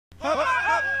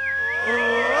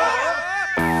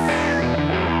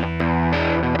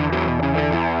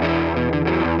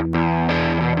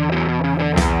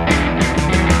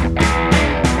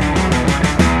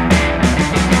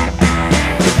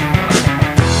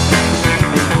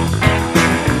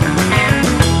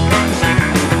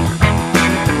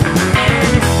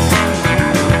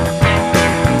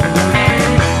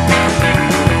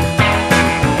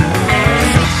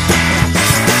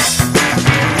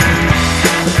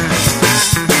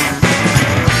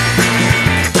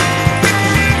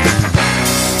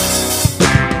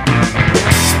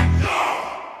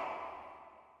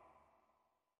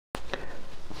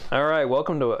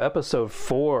welcome to episode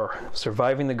 4 of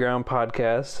Surviving the Ground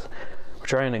podcast. We're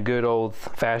trying a good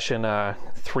old-fashioned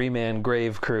three-man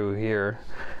grave crew here.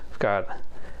 We've got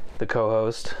the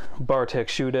co-host, Bartek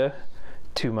Shuda,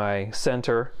 to my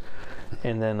center,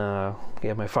 and then we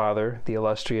have my father, the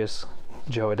illustrious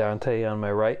Joe Adante, on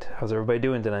my right. How's everybody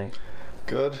doing tonight?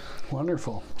 Good.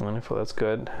 Wonderful. Wonderful, that's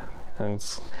good.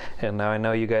 And now I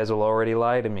know you guys will already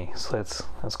lie to me, so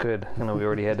that's good. I know we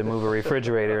already had to move a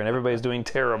refrigerator, and everybody's doing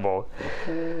terrible.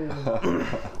 You're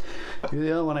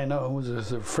the only one I know who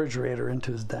moves a refrigerator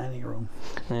into his dining room.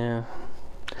 Yeah.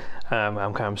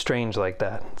 I'm strange like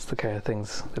that. It's the kind of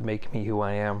things that make me who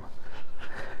I am.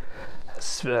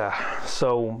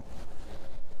 So,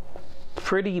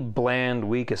 pretty bland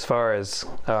week as far as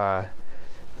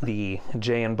the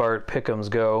Jay and Bart pick'ems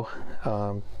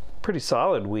go. Pretty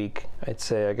solid week, I'd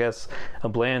say. I guess a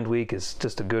bland week is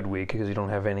just a good week because you don't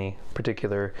have any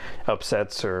particular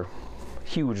upsets or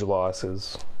huge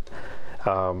losses.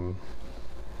 But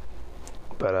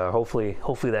hopefully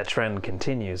that trend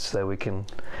continues so that we can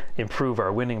improve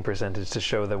our winning percentage to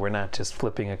show that we're not just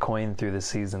flipping a coin through the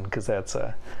season, because that's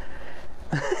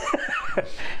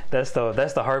that's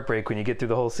the heartbreak when you get through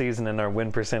the whole season and our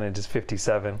win percentage is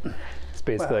 57. It's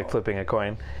basically like flipping a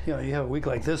coin. You know, you have a week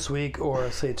like this week,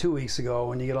 or say 2 weeks ago,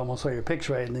 when you get almost all your picks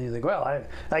right, and then you think, well,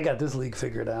 I got this league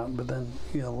figured out. But then,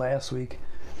 last week,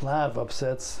 a lot of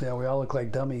upsets. We all look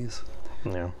like dummies.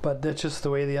 Yeah. But that's just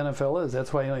the way the NFL is.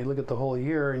 That's why, you look at the whole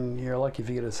year, and you're lucky if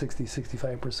you get a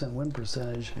 60-65% win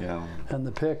percentage. Yeah. And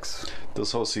the picks.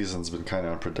 This whole season's been kind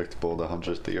of unpredictable, the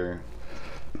 100th year.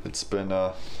 It's been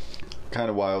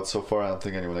kind of wild so far. I don't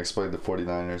think anyone expected the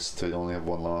 49ers to only have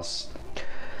one loss.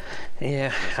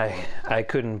 Yeah, I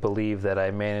couldn't believe that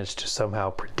I managed to somehow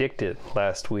predict it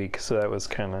last week, so that was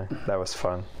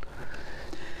fun.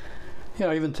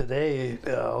 Even today,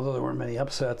 although there weren't many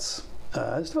upsets,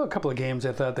 there's still a couple of games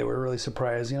I thought they were really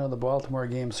surprised. The Baltimore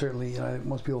game, certainly,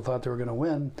 most people thought they were going to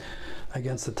win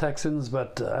against the Texans,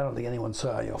 but I don't think anyone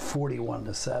saw,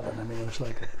 41-7. I mean, it was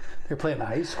like they're playing a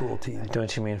high school team.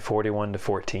 Don't you mean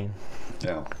 41-14?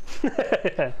 Yeah.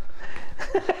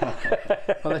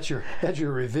 Well, that's your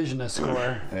revisionist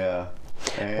score. Yeah.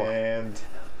 And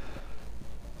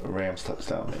Rams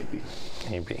touchdown,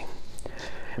 maybe.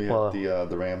 We have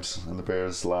the Rams and the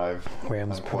Bears live.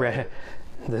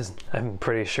 I'm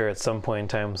pretty sure at some point in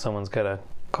time someone's gonna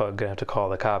have to call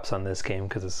the cops on this game,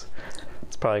 because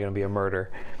it's probably gonna be a murder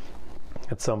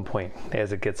at some point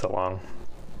as it gets along.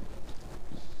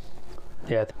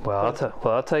 Yeah. Well,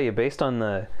 I'll tell you, based on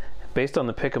the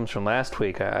pick'ems from last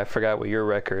week, I forgot what your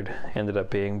record ended up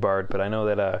being, Bart, but I know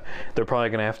that they're probably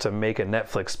going to have to make a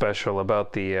Netflix special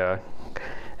about the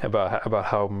about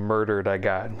how murdered I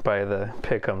got by the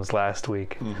pick'ems last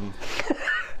week. Mm-hmm.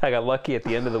 I got lucky at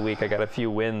the end of the week. I got a few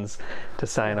wins to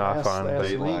sign off on.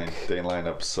 Dayline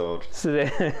episode.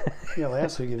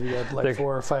 Last week if you got like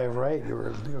 4 or 5 right, you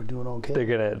were doing okay.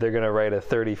 They're gonna write a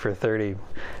 30 for 30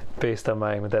 based on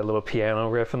with that little piano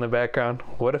riff in the background.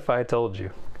 What if I told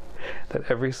you that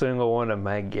every single one of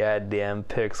my goddamn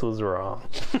picks was wrong?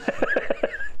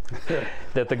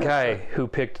 That the guy who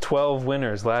picked 12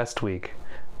 winners last week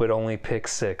would only pick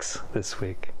 6 this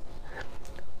week.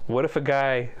 What if a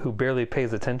guy who barely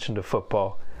pays attention to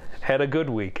football had a good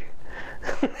week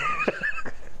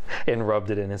and rubbed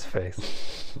it in his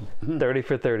face? 30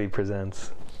 for 30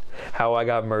 presents How I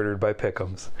Got Murdered by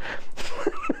Pick'ems.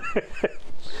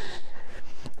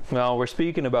 Well, we're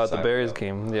speaking about the Bears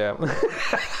game. Yeah.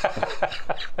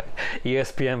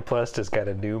 ESPN Plus just got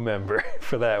a new member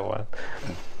for that one.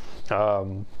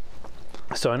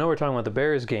 So I know we're talking about the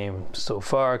Bears game so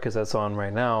far because that's on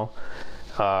right now.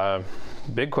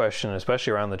 Big question,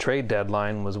 especially around the trade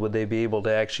deadline, was would they be able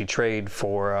to actually trade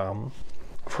for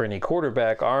any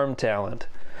quarterback arm talent?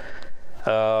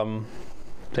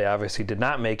 They obviously did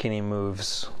not make any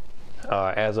moves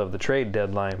as of the trade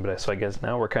deadline, but so I guess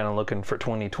now we're kind of looking for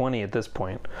 2020 at this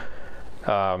point.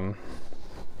 You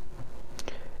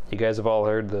guys have all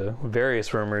heard the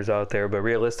various rumors out there, but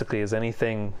realistically, is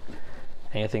anything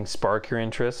spark your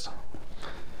interest?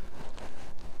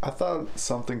 I thought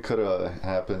something could have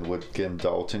happened with getting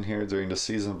Dalton here during the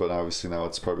season, but obviously now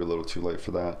it's probably a little too late for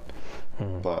that.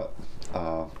 But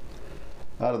I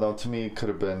don't know. To me, it could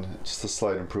have been just a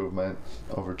slight improvement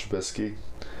over Trubisky.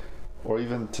 Or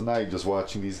even tonight, just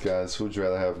watching these guys, who would you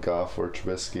rather have, Goff or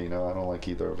Trubisky? I don't like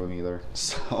either of them either.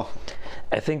 So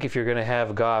I think if you're going to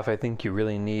have Goff, I think you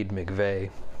really need McVay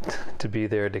to be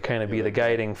there to kind of be the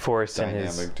guiding force in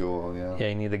his dynamic duel. Yeah,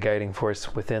 you need the guiding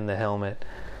force within the helmet.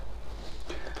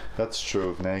 That's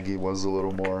true. If Nagy was a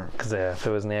little more... Because if it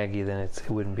was Nagy, then it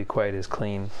wouldn't be quite as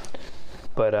clean.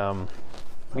 But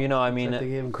You know, I It's mean, like they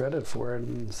gave him credit for it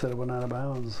instead of went out of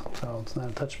bounds, so it's not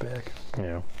a touchback.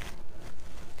 yeah.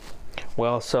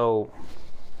 Well,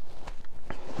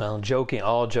 joking,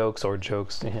 all jokes or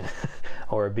jokes,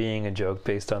 or being a joke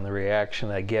based on the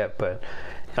reaction I get, but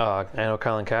I know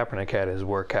Colin Kaepernick had his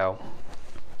workout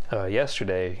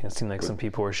yesterday. It seemed like some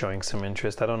people were showing some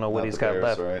interest. I don't know what he's got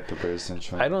left. Right? The Bears didn't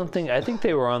show I think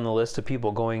they were on the list of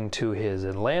people going to his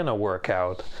Atlanta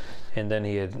workout, and then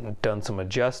he had done some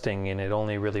adjusting, and it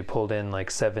only really pulled in like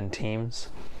 7 teams.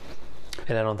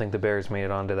 And I don't think the Bears made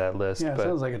it onto that list. Yeah, it but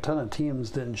sounds like a ton of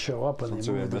teams didn't show up when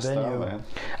they moved the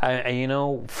venue. You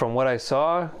know, from what I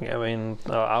saw, I mean,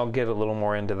 I'll get a little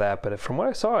more into that, but from what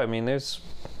I saw, I mean, there's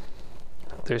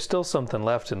still something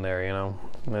left in there, you know.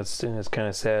 It's kind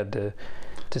of sad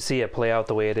to see it play out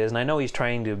the way it is. And I know he's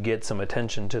trying to get some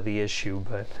attention to the issue,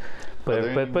 but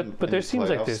there seems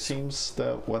like there's teams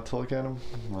that went to look at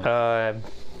him.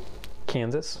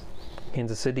 Kansas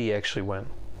City actually went.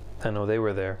 I know they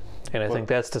were there. And I think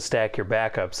that's to stack your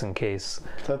backups in case.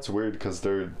 That's weird because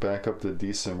their backup did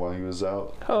decent while he was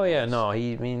out. Oh yeah, no,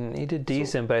 he did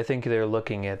decent, but I think they're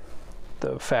looking at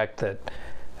the fact that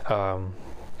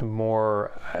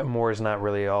Moore is not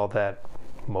really all that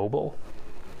mobile,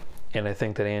 and I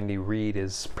think that Andy Reid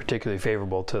is particularly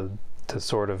favorable to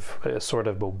sort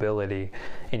of mobility,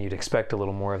 and you'd expect a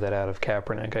little more of that out of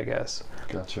Kaepernick, I guess.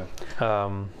 Gotcha.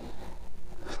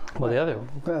 Well,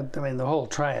 But I mean, the whole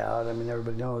tryout. I mean,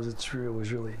 everybody knows it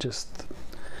was really just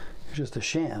a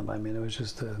sham. I mean, it was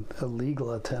just a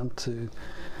legal attempt to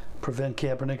prevent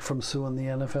Kaepernick from suing the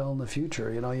NFL in the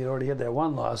future. You know, you already had that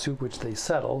one lawsuit which they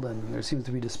settled, and there seems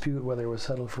to be dispute whether it was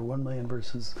settled for $1 million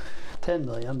versus $10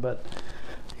 million. But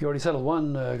you already settled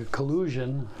one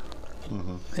collusion,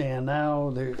 and now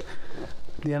the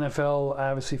NFL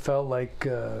obviously felt like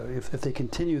if they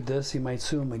continued this, he might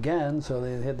sue him again. So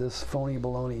they had this phony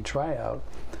baloney tryout.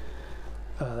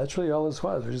 That's really all this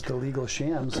was. It was just a legal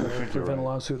sham to prevent a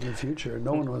lawsuit in the future.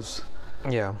 No one was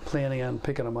planning on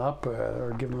picking him up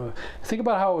or giving him a... Think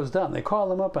about how it was done. They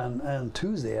called him up on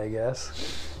Tuesday, I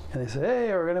guess, and they said,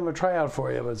 hey, we're going to have a tryout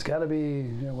for you, but it's got to be,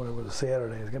 you know, what it was,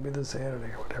 Saturday. It's got to be this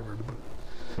Saturday or whatever.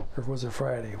 Or if it was a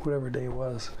Friday, whatever day it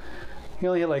was. He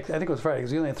only had I think it was Friday,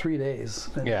 because he only had 3 days.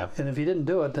 And, and if he didn't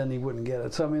do it, then he wouldn't get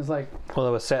it. So I mean, it's like... Well,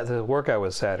 it was the workout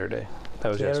was Saturday. That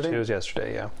was yesterday? It was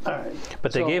yesterday, yeah. All right.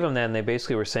 But they gave him that, and they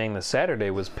basically were saying the Saturday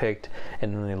was picked,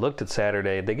 and then they looked at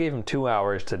Saturday. They gave him 2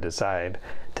 hours to decide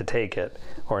to take it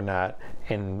or not.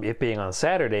 And it being on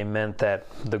Saturday meant that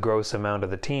the gross amount of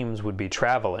the teams would be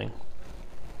traveling.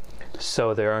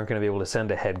 So they aren't going to be able to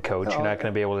send a head coach. You're not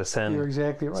going to be able to send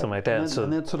exactly right. something like that.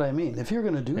 And that's what I mean. If you're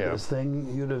going to do this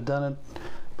thing, you'd have done it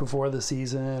before the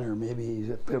season, or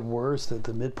maybe at worst at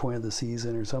the midpoint of the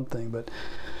season or something. But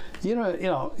you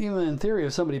know, even in theory,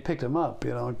 if somebody picked him up,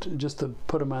 you know, just to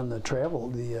put him on the travel,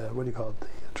 what do you call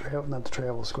it? Not the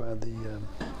travel squad, the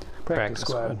practice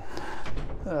squad.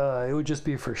 It would just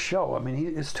be for show. I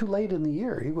mean, it's too late in the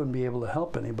year. He wouldn't be able to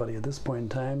help anybody at this point in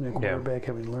time. The quarterback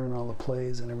having to learn all the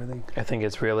plays and everything. I think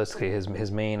it's realistically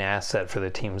his main asset for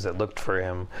the teams that looked for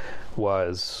him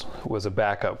was a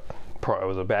backup. It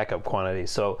was a backup quantity.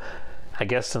 So I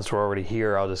guess since we're already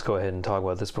here, I'll just go ahead and talk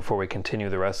about this before we continue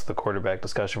the rest of the quarterback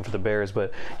discussion for the Bears.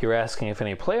 But you're asking if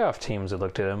any playoff teams had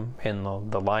looked at him, and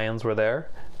the Lions were there.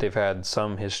 They've had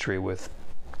some history with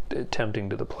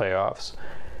attempting to the playoffs.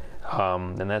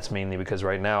 And that's mainly because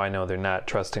right now I know they're not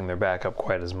trusting their backup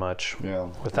quite as much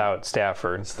without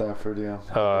Stafford.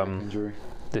 Injury.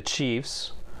 The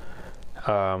Chiefs,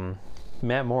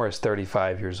 Matt Moore is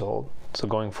 35 years old. So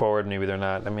going forward, maybe they're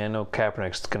not. I mean, I know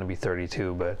Kaepernick's going to be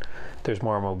 32, but there's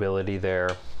more mobility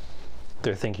there.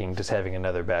 They're thinking just having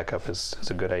another backup is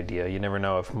a good idea. You never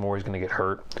know if Moore's going to get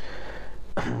hurt.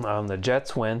 The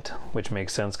Jets went, which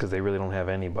makes sense because they really don't have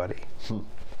anybody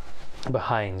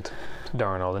behind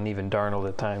Darnold, and even Darnold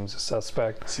at times is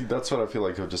suspect. See, that's what I feel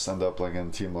like he'll just end up like in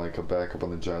a team like a backup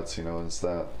on the Jets, you know, is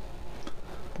that.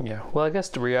 Yeah, well, I guess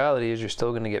the reality is you're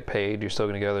still going to get paid, you're still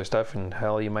going to get other stuff, and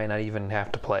hell, you might not even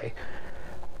have to play.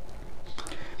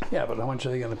 Yeah, but how much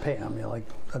are they going to pay him? You know, like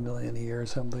 $1 million a year or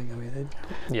something? I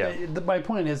mean, my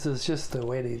point is, it's just a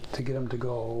way to get him to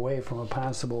go away from a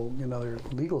possible, another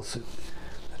legal suit.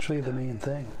 That's really the main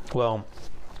thing. Well,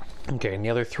 okay, and the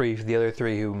other three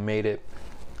who made it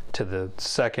to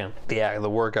the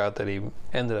workout that he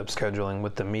ended up scheduling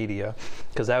with the media,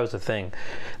 because that was the thing.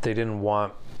 They didn't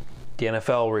want, the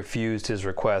NFL refused his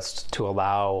request to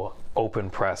allow open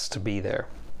press to be there.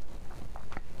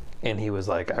 And he was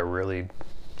like, I really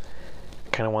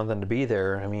kind of want them to be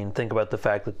there. I mean, think about the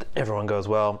fact that everyone goes,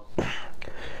 well,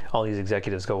 all these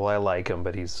executives go, well, I like him,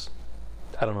 but I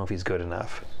don't know if he's good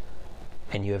enough.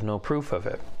 and you have no proof of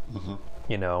it. Mm-hmm.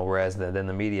 You know, whereas then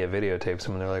the media videotapes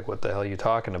him and they're like, what the hell are you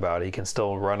talking about? He can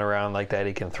still run around like that.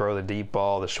 He can throw the deep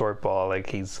ball, the short ball. Like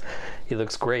he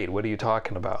looks great. What are you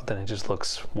talking about? Then it just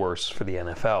looks worse for the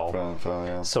NFL.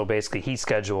 Yeah. So basically he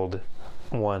scheduled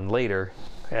one later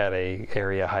at a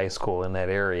area high school in that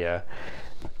area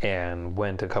and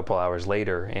went a couple hours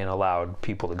later and allowed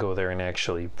people to go there and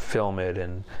actually film it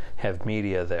and have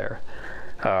media there.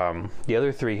 The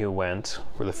other three who went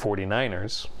were the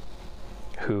 49ers,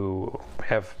 who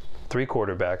have 3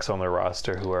 quarterbacks on their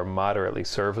roster who are moderately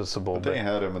serviceable. But they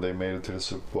had him and they made it to the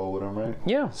Super Bowl with him, right?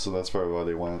 Yeah. So that's probably why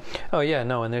they went. Oh, yeah,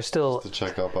 no, and they're still... Just to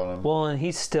check up on him. Well, and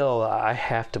he's still... I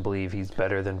have to believe he's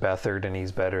better than Beathard and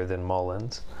he's better than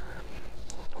Mullins,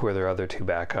 who are their other 2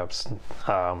 backups.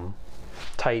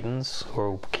 Titans,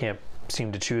 who can't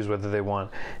seem to choose whether they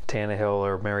want Tannehill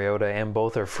or Mariota, and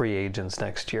both are free agents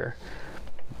next year.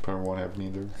 Probably won't have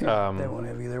neither. Yeah, they won't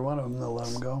have either one of them. They'll let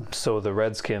them go. So the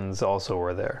Redskins also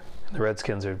were there. The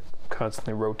Redskins are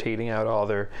constantly rotating out all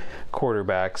their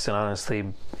quarterbacks, and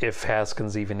honestly, if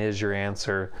Haskins even is your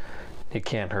answer, it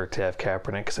can't hurt to have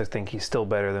Kaepernick, because I think he's still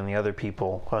better than the other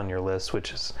people on your list,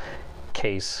 which is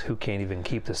Case, who can't even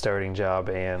keep the starting job,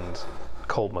 and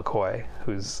Colt McCoy,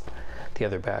 who's the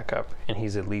other backup, and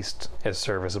he's at least as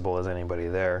serviceable as anybody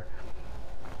there.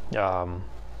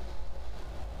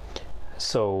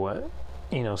 So,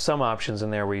 you know, some options in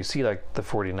there where you see like the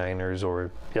 49ers or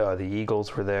the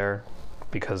Eagles were there,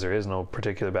 because there is no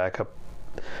particular backup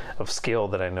of skill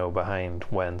that I know behind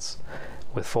Wentz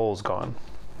with Foles gone.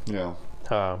 Yeah.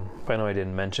 I know I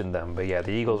didn't mention them, but yeah,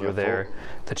 the Eagles were there.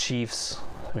 The Chiefs,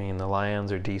 I mean, the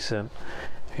Lions are decent.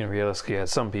 I mean, realistically, you had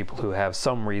some people who have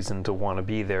some reason to want to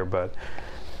be there, but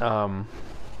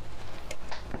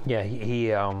yeah,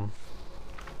 he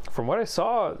from what I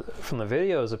saw from the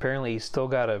videos, apparently he's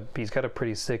got a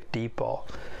pretty sick deep ball.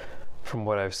 From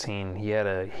what I've seen, he had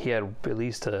at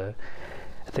least I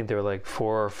think there were like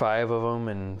 4 or 5 of them,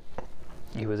 and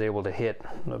he was able to hit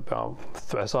about.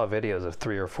 I saw videos of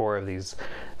 3 or 4 of these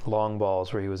long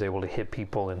balls where he was able to hit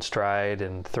people in stride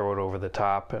and throw it over the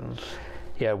top. And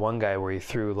he had one guy where he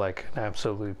threw like an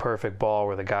absolutely perfect ball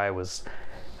where the guy was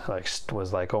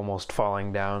like almost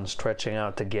falling down, stretching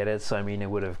out to get it. So I mean, it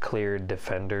would have cleared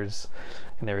defenders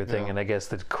and everything. Yeah. And I guess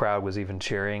the crowd was even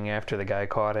cheering after the guy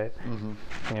caught it and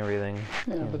everything.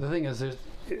 Yeah, but the thing is,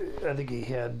 I think he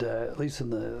had, at least in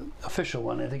the official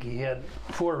one, I think he had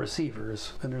 4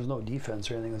 receivers, and there's no defense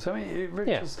or anything. So I mean,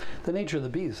 just the nature of the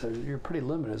beast, you're pretty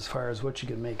limited as far as what you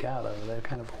can make out of that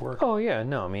kind of work. Oh yeah,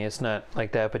 no, I mean it's not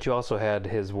like that. But you also had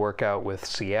his workout with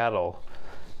Seattle.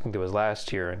 I think it was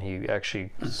last year, and he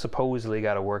actually supposedly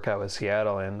got a workout with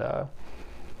Seattle, and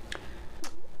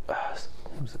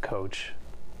who's the coach?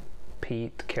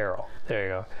 Pete Carroll. There you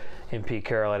go. And Pete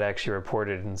Carroll had actually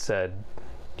reported and said,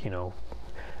 you know,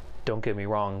 don't get me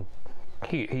wrong,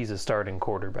 he's a starting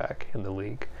quarterback in the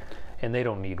league, and they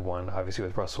don't need one, obviously,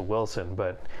 with Russell Wilson,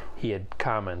 but he had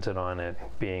commented on it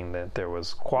being that there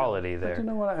was quality there. But you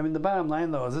know what? I mean, the bottom line,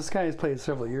 though, is this guy has played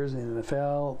several years in the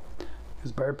NFL.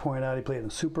 As Bart pointed out, he played in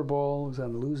the Super Bowl. He was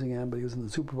on the losing end, but he was in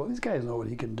the Super Bowl. These guys know what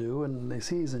he can do, and they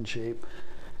see he's in shape.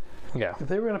 Yeah. If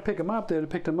they were going to pick him up, they would have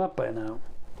picked him up by now.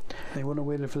 They wouldn't have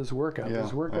waited for this workout. Yeah,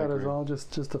 this workout is all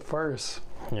just a farce.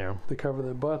 Yeah. To cover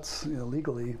their butts,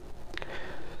 legally.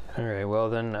 All right. Well,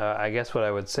 then I guess what I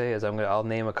would say is I'll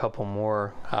name a couple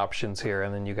more options here,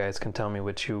 and then you guys can tell me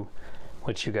what you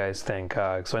guys think.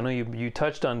 So I know you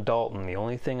touched on Dalton. The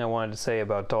only thing I wanted to say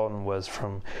about Dalton was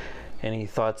from any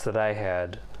thoughts that I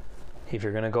had. If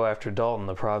you're going to go after Dalton,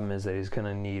 the problem is that he's going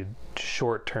to need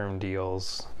short-term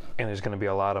deals, and there's going to be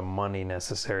a lot of money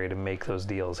necessary to make those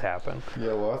deals happen.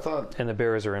 Yeah, well, I thought... And the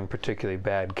Bears are in particularly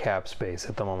bad cap space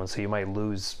at the moment, so you might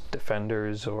lose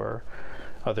defenders or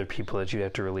other people that you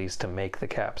have to release to make the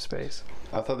cap space.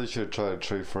 I thought they should try to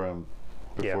trade for him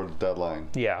before the deadline.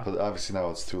 Yeah. But obviously now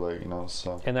it's too late,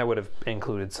 so... And that would have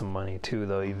included some money, too,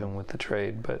 though, even with the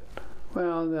trade, but...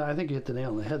 Well, I think you hit the nail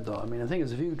on the head, though. I mean, the thing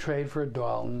is, if you trade for a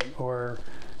Dalton or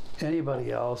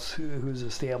anybody else who's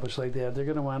established like that, they're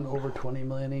going to want over $20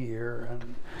 million a year.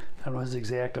 And I don't know his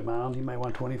exact amount. He might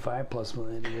want $25+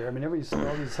 million a year. I mean, all these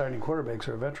starting quarterbacks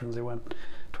are veterans. They want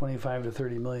 $25 to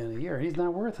 $30 million a year. He's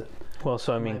not worth it. Well,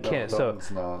 so I mean,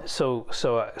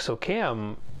 so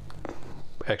Cam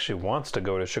actually wants to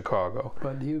go to Chicago.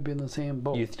 But he would be in the same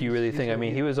boat. You really think? I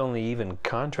mean, he was only even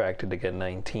contracted to get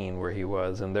 19 where he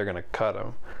was, and they're going to cut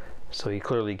him. So he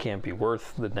clearly can't be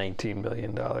worth the $19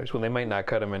 million. Well, they might not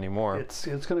cut him anymore. It's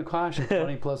going to cost you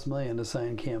 $20+ million to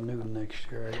sign Cam Newton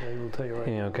next year. I will tell you right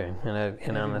now. Okay,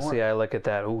 and honestly, I look at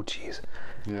that. Oh, jeez.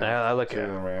 Yeah. I look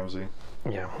Jalen Ramsey.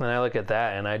 Yeah, and I look at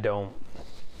that, and I don't.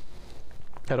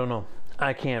 I don't know.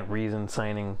 I can't reason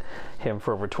signing him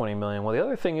for over $20 million. Well, the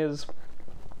other thing is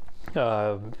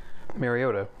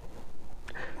Mariota.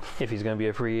 If he's going to be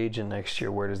a free agent next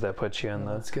year, where does that put you on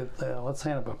the? Let's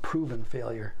sign up a proven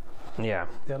failure. Yeah,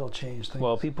 that'll change things.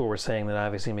 Well, people were saying that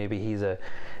obviously maybe he's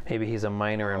a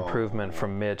minor improvement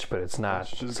from Mitch, but it's not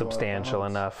substantial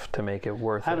enough to make it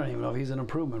worth it. I don't even know if he's an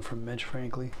improvement from Mitch,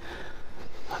 frankly.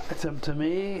 To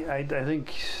me, I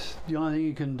think the only thing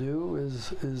you can do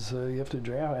is you have to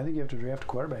draft. I think you have to draft a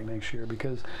quarterback next year,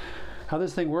 because how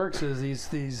this thing works is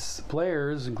these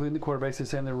players, including the quarterbacks, they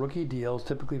sign their rookie deals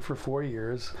typically for 4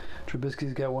 years.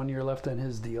 Trubisky's got 1 year left on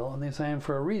his deal, and they sign him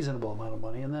for a reasonable amount of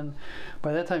money. And then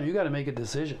by that time, you got to make a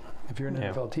decision. If you're an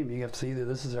NFL team, you have to say either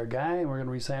this is our guy and we're going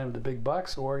to re-sign him to big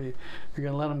bucks, or you're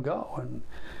going to let him go. And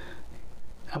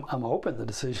I'm hoping the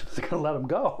decision is going to let him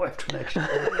go after next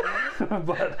year.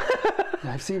 But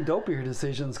I've seen dopier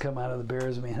decisions come out of the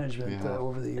Bears management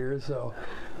over the years. So,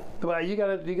 but you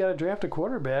gotta draft a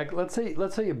quarterback. Let's say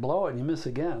you blow it and you miss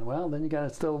again. Well, then you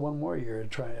got still 1 more year to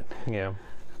try it. Yeah.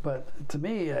 But to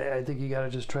me, I think you got to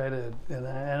just try to. And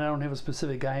I don't have a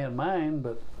specific guy in mind,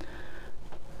 but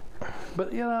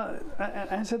you know,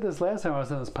 I said this last time I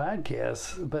was on this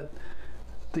podcast, but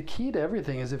the key to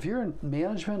everything is if you're in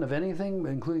management of anything,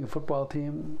 including a football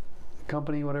team,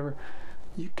 company, whatever,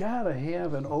 you got to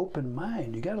have an open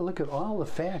mind. You got to look at all the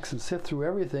facts and sift through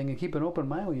everything and keep an open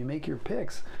mind when you make your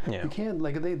picks. Yeah. You can't,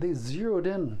 like, they zeroed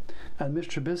in on Mitch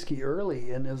Trubisky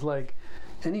early, and it's like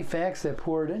any facts that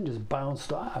poured in just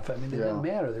bounced off. I mean, they didn't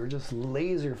matter. They were just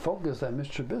laser focused on Mitch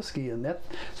Trubisky, and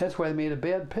that's why they made a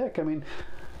bad pick. I mean,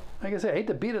 like I say, I hate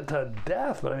to beat it to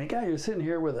death, but I mean, God, you're sitting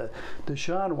here with a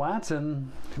Deshaun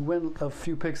Watson who went a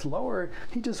few picks lower.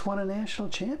 He just won a national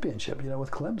championship,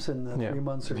 with Clemson 3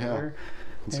 months earlier.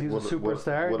 And he was a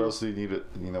superstar. What else do you need?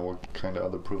 What kind of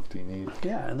other proof do you need?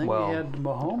 Yeah, and then you had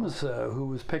Mahomes, who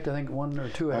was picked, I think, 1 or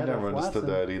 2 ahead of Watson. I never understood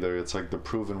that either. It's like the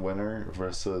proven winner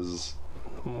versus...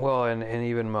 Well, and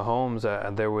even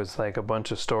Mahomes, there was like a bunch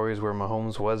of stories where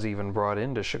Mahomes was even brought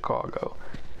into Chicago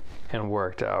and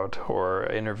worked out or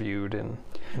interviewed, and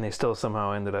they still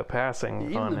somehow ended up passing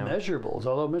even on the him. Measurables,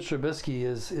 although Mitch Trubisky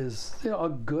is a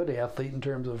good athlete in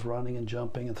terms of running and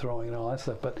jumping and throwing and all that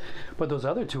stuff, but those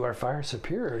other two are far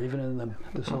superior, even in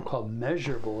the so-called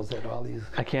measurables that all these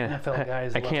NFL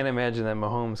guys. I can't imagine that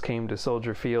Mahomes came to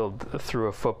Soldier Field, threw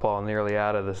a football nearly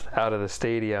out of the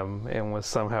stadium, and was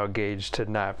somehow gauged to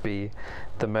not be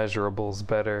the measurables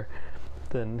better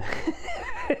than.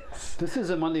 This is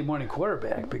a Monday Morning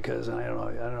Quarterback, because I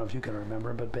don't know if you can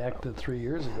remember, but back to 3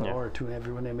 years ago or 2.5 years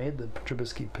when they made the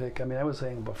Trubisky pick. I mean, I was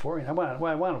saying before, I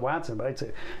wanted Watson, but I'd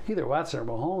say either Watson or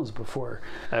Mahomes before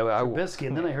Trubisky,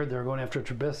 and then I heard they were going after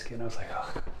Trubisky, and I was like,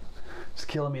 oh, it's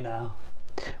killing me now.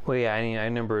 Well, yeah, I mean, I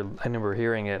remember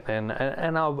hearing it, and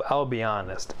I'll be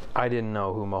honest, I didn't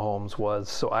know who Mahomes was,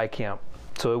 so I can't.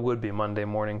 So it would be Monday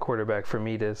Morning Quarterback for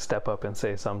me to step up and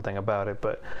say something about it.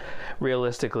 But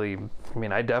realistically, I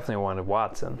mean, I definitely wanted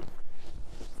Watson.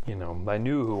 I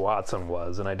knew who Watson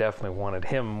was, and I definitely wanted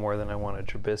him more than I wanted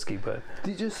Trubisky. But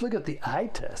you just look at the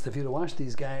eye test. If you'd watched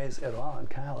these guys at all in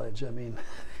college, I mean,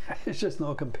 there's just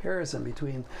no comparison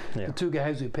between the two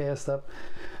guys we passed up.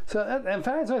 So, in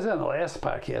fact, as I said on the last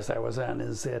podcast I was on,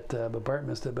 is that, but Bart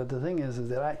missed it. But the thing is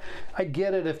that I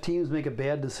get it if teams make a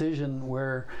bad decision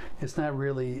where it's not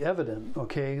really evident.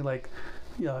 Okay, like,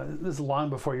 this is long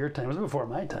before your time. It was before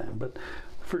my time, but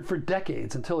for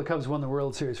decades, until the Cubs won the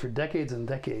World Series, for decades and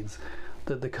decades,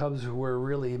 the Cubs were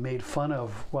really made fun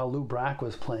of while Lou Brock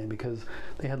was playing, because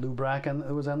they had Lou Brock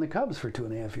who was on the Cubs for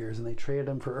 2.5 years, and they traded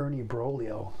him for Ernie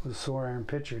Broglio, who was a sore arm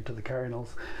pitcher, to the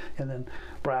Cardinals. And then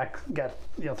Brock got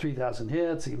 3,000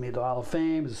 hits. He made the Hall of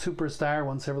Fame. He was a superstar.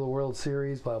 Won several World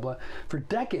Series. Blah blah. For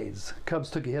decades, Cubs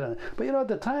took a hit on it. But at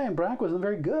the time, Brock wasn't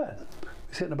very good.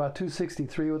 He's hitting about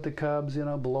 263 with the Cubs.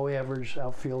 Below average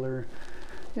outfielder.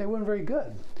 Yeah, he wasn't very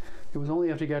good. It was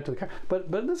only after he got to the car. But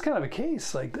in this kind of a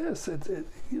case like this,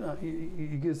 you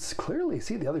can clearly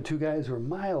see the other two guys were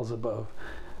miles above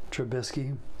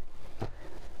Trubisky.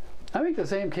 I make the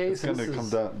same case. It's going to come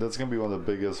down. That's going to be one of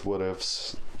the biggest what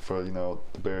ifs for the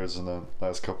Bears in the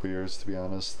last couple of years. To be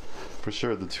honest, for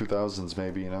sure the 2000s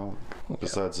maybe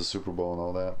besides the Super Bowl and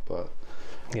all that, but.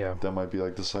 Yeah, that might be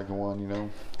like the second one.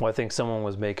 Well, I think someone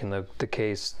was making the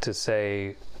case to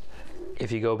say,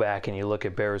 if you go back and you look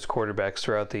at Bears quarterbacks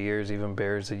throughout the years, even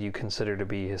Bears that you consider to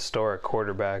be historic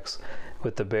quarterbacks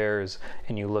with the Bears,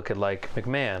 and you look at like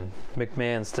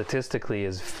McMahon statistically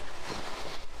is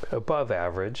above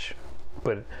average,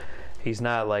 but he's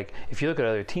not like, if you look at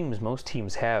other teams, most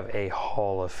teams have a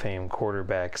Hall of Fame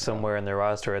quarterback somewhere in their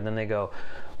roster, and then they go,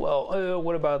 well,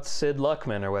 what about Sid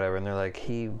Luckman or whatever, and they're like,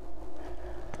 he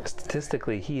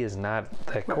statistically, he is not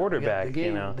that quarterback. The game,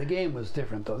 you know, the game was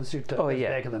different though. This is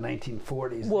back in the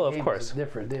 1940s. Well, the of game course, was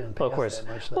different. They didn't well, of pass course, that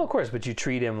much well, then. of course. But you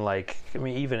treat him like, I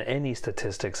mean, even any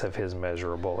statistics of his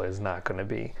measurable is not going to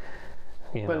be.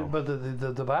 You know. But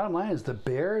the bottom line is the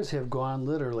Bears have gone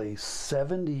literally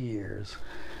 70 years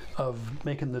of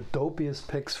making the dopiest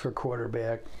picks for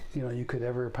quarterback you could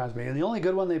ever possibly. And the only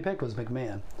good one they picked was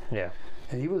McMahon. Yeah.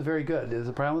 And he was very good. There's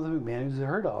a problem with McMahon. He was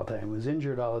hurt all the time. He was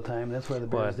injured all the time. That's why the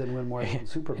Bears didn't win more than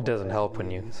Super Bowl. It doesn't help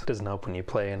when you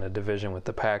play in a division with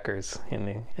the Packers in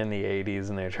the 80s,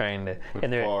 and they're trying to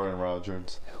with Favre and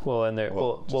Rodgers. Well, and they're in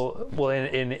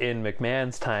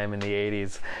McMahon's time in the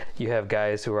 80s, you have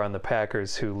guys who are on the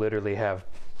Packers who literally have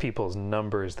people's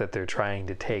numbers that they're trying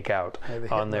to take out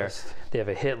on their. They have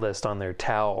a hit list on their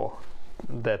towel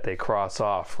that they cross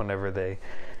off whenever they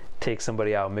take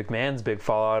somebody out. McMahon's big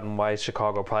fallout and why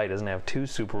Chicago probably doesn't have 2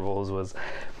 Super Bowls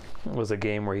was a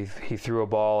game where he threw a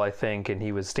ball, I think, and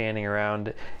he was standing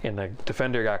around and the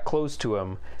defender got close to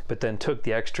him, but then took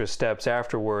the extra steps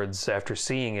afterwards after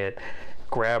seeing it,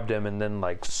 grabbed him and then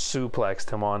like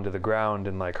suplexed him onto the ground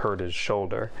and like hurt his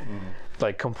shoulder.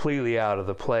 Like completely out of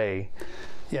the play.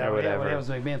 Yeah, what happens,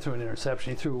 McMahon threw an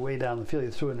interception. He threw it way down the field. He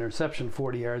threw an interception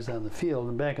 40 yards down the field,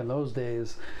 and back in those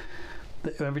days,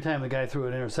 every time the guy threw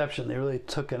an interception, they really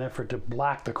took an effort to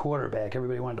block the quarterback.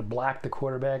 Everybody wanted to block the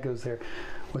quarterback. It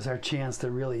was our chance to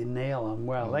really nail him.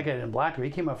 Well, that guy didn't block him. He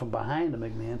came up from behind him,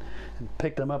 McMahon, and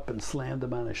picked him up and slammed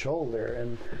him on his shoulder.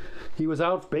 And he was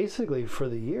out basically for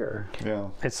the year. Yeah,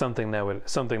 it's something that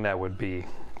would be.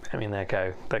 I mean, that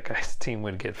guy's team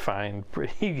would get fined.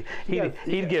 He'd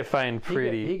get fined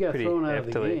pretty. He got thrown out heftily.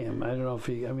 of the game. I don't know if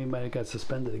he might have got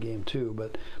suspended a game too.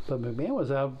 But McMahon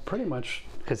was out pretty much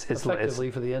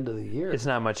effectively for the end of the year. It's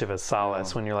not much of a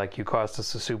solace when you're like, you cost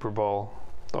us a Super Bowl.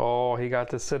 Oh, he got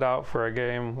to sit out for a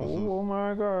game. Oh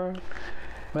my God.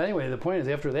 But anyway, the point is,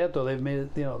 after that though, they've made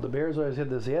it. The Bears always had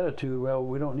this attitude. Well,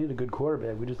 we don't need a good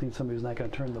quarterback. We just need somebody who's not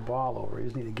going to turn the ball over. We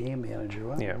just need a game manager.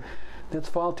 Well, yeah. That's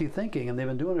faulty thinking, and they've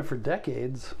been doing it for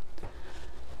decades,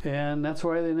 and that's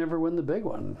why they never win the big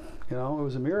one. It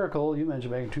was a miracle. You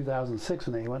mentioned back in 2006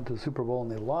 when they went to the Super Bowl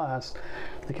and they lost.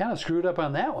 They kind of screwed up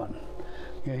on that one.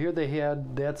 Here they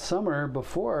had that summer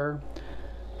before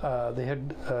they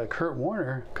had Kurt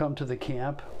Warner come to the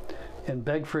camp and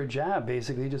beg for a job.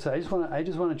 Basically, he just said, I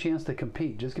just want a chance to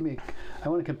compete. Just give me. I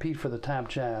want to compete for the top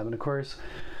job. And of course,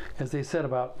 as they said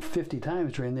about 50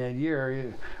 times during that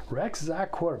year, Rex is our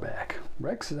quarterback.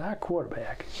 Rex is our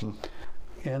quarterback.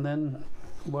 And then,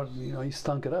 he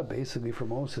stunk it up basically for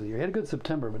most of the year. He had a good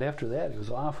September, but after that, it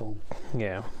was awful.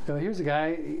 Yeah. Here's a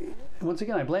guy. Once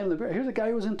again, I blame the Bears. Here's a guy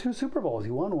who was in 2 Super Bowls.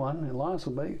 He won one and lost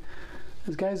one, but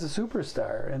this guy's a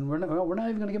superstar, and we're not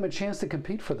even going to give him a chance to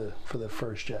compete for the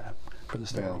first job. For the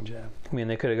starting job. I mean,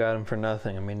 they could have got him for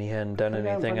nothing. I mean, he hadn't done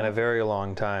anything in a very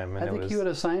long time. And I think he would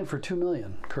have signed for $2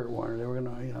 million. Kurt Warner. They were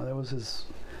gonna, that was his.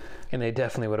 And they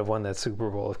definitely would have won that Super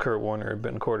Bowl if Kurt Warner had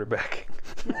been quarterback.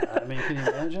 Yeah, I mean, can you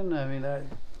imagine? I mean,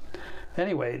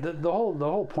 anyway, the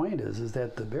whole point is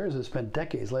that the Bears have spent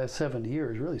decades, last 70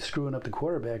 years, really screwing up the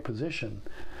quarterback position,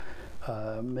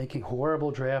 making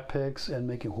horrible draft picks and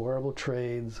making horrible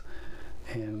trades.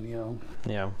 And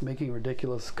making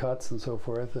ridiculous cuts and so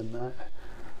forth, and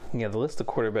the list of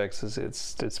quarterbacks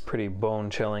it's pretty bone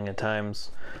chilling at times.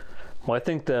 Well, I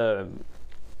think the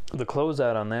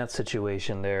closeout on that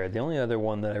situation there, the only other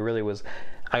one that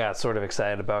I got sort of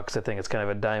excited about because I think it's kind of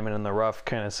a diamond in the rough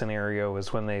kind of scenario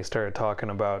was when they started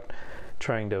talking about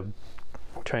trying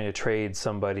to trade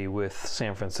somebody with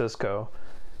San Francisco,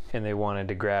 and they wanted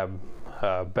to grab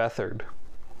Beathard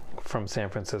from San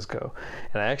Francisco,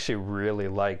 and I actually really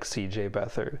like C.J.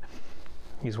 Beathard.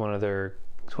 He's one of their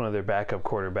backup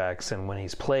quarterbacks, and when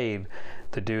he's played,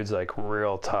 the dude's like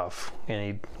real tough.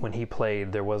 And when he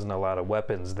played, there wasn't a lot of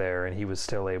weapons there, and he was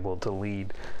still able to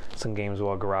lead some games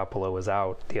while Garoppolo was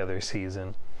out the other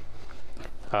season.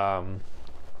 And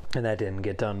that didn't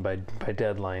get done by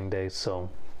deadline day, so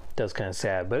that's kind of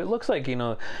sad. But it looks like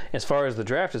as far as the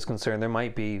draft is concerned, there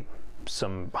might be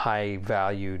some high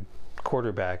valued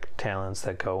quarterback talents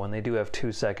that go, and they do have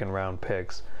 2 second-round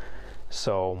picks.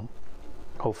 So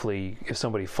hopefully, if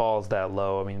somebody falls that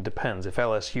low, I mean, it depends. If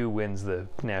LSU wins the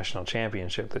national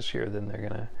championship this year, then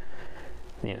they're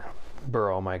gonna,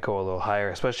 Burrow might go a little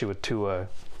higher, especially with Tua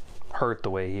hurt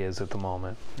the way he is at the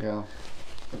moment. Yeah.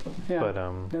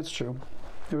 But that's true.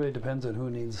 It really depends on who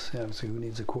needs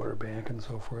a quarterback and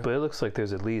so forth. But it looks like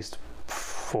there's at least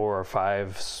 4 or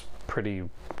 5 pretty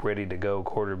ready to go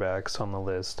quarterbacks on the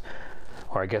list.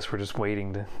 Or I guess we're just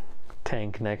waiting to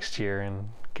tank next year and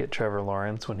get Trevor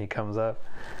Lawrence when he comes up.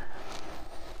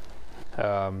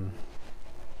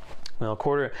 Well,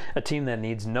 a team that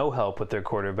needs no help with their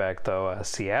quarterback, though,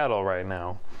 Seattle right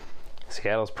now.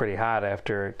 Seattle's pretty hot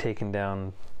after taking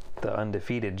down the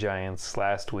undefeated Giants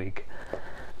last week.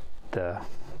 The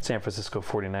San Francisco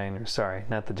 49ers. Sorry,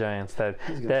 not the Giants. That'd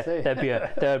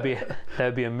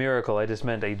be a miracle. I just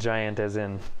meant a giant as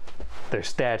in their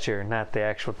stature, not the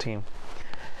actual team.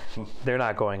 They're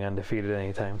not going undefeated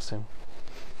anytime soon.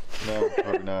 No,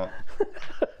 probably not.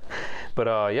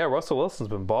 But yeah, Russell Wilson's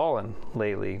been balling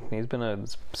lately.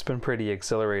 It's been pretty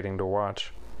exhilarating to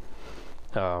watch.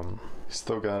 He's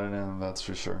still got it in, that's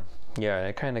for sure. Yeah,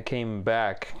 it kind of came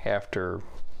back after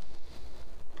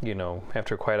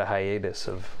quite a hiatus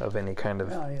of any kind of.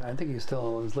 Well, I think he's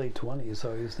still in his late 20s,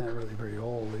 so he's not really very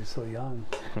old. He's still young.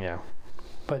 Yeah.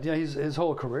 But yeah, his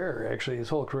whole career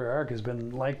arc has been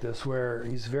like this, where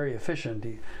he's very efficient.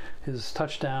 His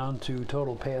touchdown to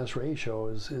total pass ratio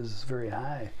is very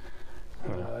high.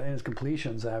 And his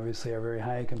completions obviously are very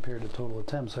high compared to total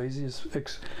attempts. So he's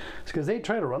because they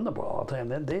try to run the ball all the time.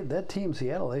 That team,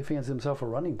 Seattle, they fancy themselves a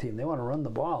running team. They want to run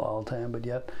the ball all the time, but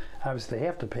yet obviously they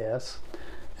have to pass.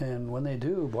 And when they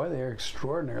do, boy, they are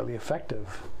extraordinarily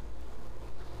effective.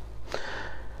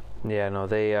 Yeah, no,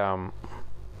 they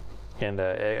and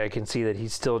I can see that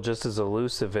he's still just as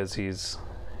elusive as he's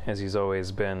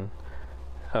always been,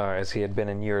 as he had been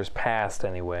in years past,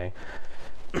 anyway.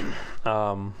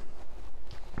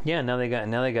 Yeah, now they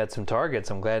got some targets.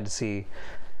 I'm glad to see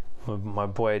my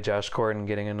boy Josh Gordon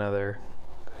getting another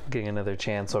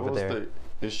chance over there. What was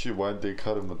the issue? Why did they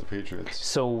cut him with the Patriots?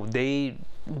 So they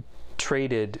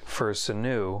traded for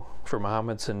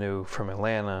Mohamed Sanu from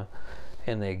Atlanta,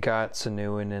 and they got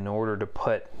Sanu, and in order to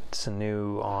put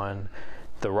Sanu on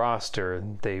the roster,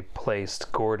 they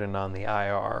placed Gordon on the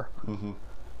IR,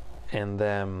 and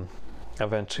then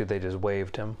eventually they just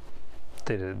waived him.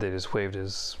 They just waived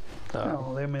his.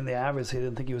 No, I mean, they obviously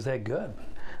didn't think he was that good.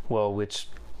 Well, which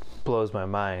blows my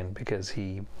mind because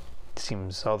he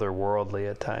seems otherworldly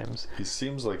at times. He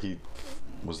seems like he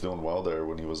was doing well there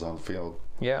when he was on field.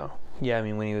 Yeah. I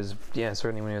mean,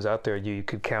 certainly when he was out there, you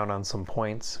could count on some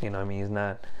points. I mean, he's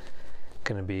not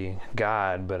going to be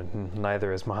God, but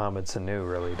neither is Mohamed Sanu,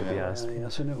 really, to be honest. Yeah,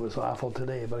 Sanu was awful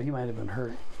today, but he might have been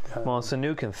hurt. Well,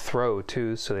 Sanu can throw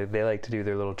too, so they like to do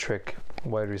their little trick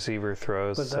wide receiver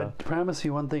throws. But I promise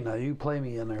you one thing. Now, you play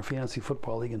me in our fantasy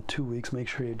football league in 2 weeks. Make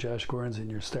sure Josh Gordon's in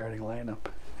your starting lineup.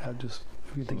 If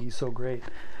you think he's so great,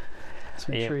 just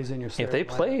make sure he's in your starting lineup. If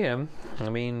they play him, I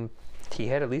mean, he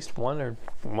had at least one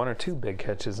or two big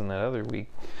catches in that other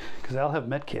week. Because I'll have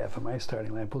Metcalf in my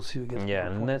starting lineup. We'll see who gets. Yeah,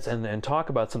 and talk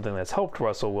about something that's helped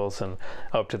Russell Wilson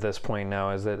up to this point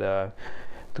now is that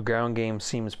the ground game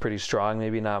seems pretty strong.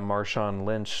 Maybe not Marshawn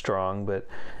Lynch strong, but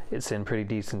it's in pretty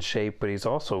decent shape. But he's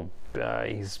also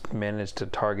he's managed to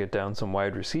target down some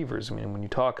wide receivers. I mean, when you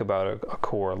talk about a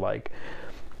core like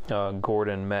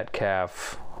Gordon,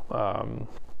 Metcalf,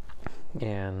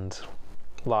 and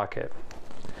Lockett.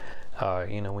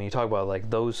 When you talk about like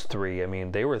those three, I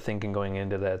mean, they were thinking going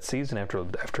into that season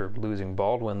after losing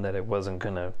Baldwin that there was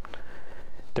gonna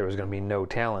be no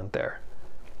talent there.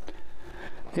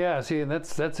 Yeah, see, and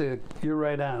that's you're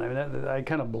right on. I mean, I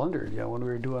kind of blundered. When we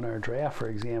were doing our draft, for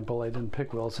example, I didn't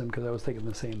pick Wilson because I was thinking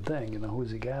the same thing.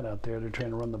 Who's he got out there? They're trying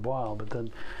to run the ball, but then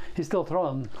he's still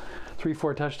throwing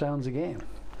 3-4 touchdowns a game.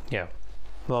 Yeah.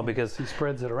 Well, because he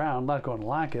spreads it around. Not going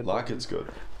Lockett. Lockett's good,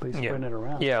 but he's spreading it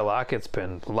around. Yeah, Lockett's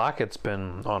been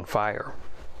on fire,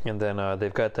 and then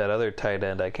they've got that other tight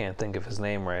end. I can't think of his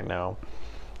name right now.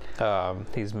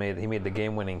 He made the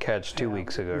game-winning catch 2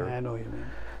 weeks ago. Yeah, I know what you mean.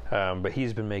 But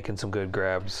he's been making some good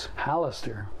grabs.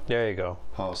 Hollister. There you go.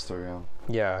 Hollister, yeah.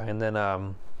 Yeah, and then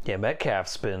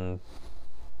Metcalf's been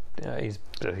he's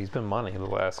been money the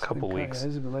last couple weeks.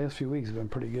 The last few weeks have been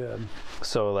pretty good.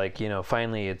 So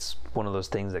finally it's one of those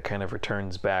things that kind of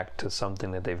returns back to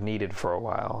something that they've needed for a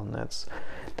while, and that's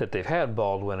that they've had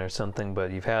Baldwin or something,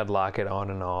 but you've had Lockett on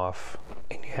and off,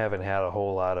 and you haven't had a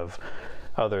whole lot of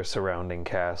other surrounding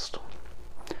cast.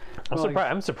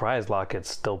 I'm surprised Lockett's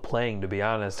still playing, to be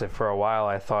honest. For a while,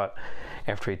 I thought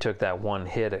after he took that one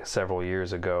hit several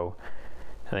years ago,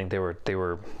 I think they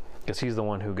were because he's the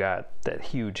one who got that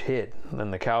huge hit in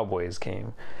the Cowboys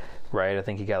game, right? I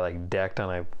think he got decked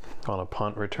on a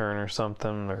punt return or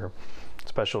something, or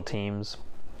special teams.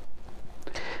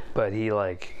 But he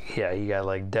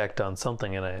got decked on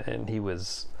something, and he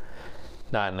was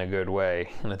not in a good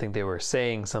way. And I think they were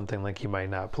saying something like he might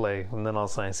not play, and then all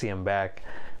of a sudden I see him back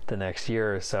the next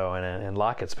year or so, and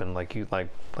Lockett's been like you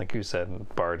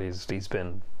said, Bart. He's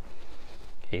been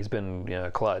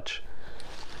clutch.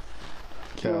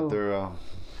 Yeah, they're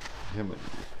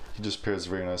he just pairs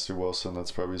very nicely Wilson.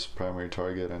 That's probably his primary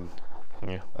target, and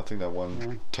Yeah. I think that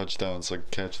one touchdown's like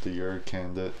catch of the year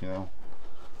candidate, you know.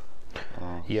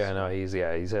 Yeah, no, he's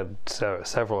had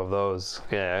several of those.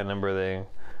 Yeah, I remember they.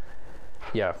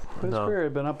 Yeah, But his career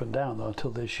had been up and down though until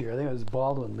this year. I think it was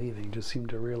Baldwin leaving just seemed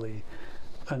to really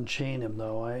unchain him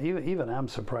though. Even I'm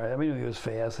surprised. I mean, he was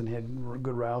fast and he had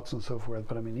good routes and so forth.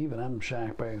 But I mean, even I'm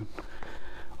shocked by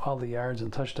all the yards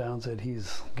and touchdowns that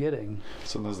he's getting.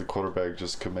 Sometimes the quarterback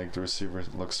just could make the receiver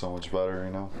look so much better, you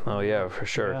know. Oh yeah, for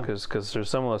sure. Because there's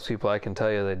some of those people I can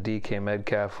tell you that DK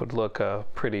Metcalf would look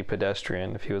pretty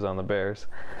pedestrian if he was on the Bears,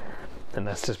 and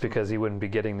that's just because he wouldn't be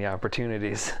getting the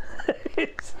opportunities.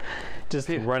 Just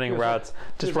running routes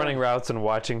and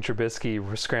watching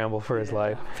Trubisky scramble for his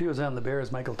life. If he was on the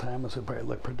Bears, Michael Thomas would probably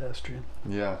look pedestrian.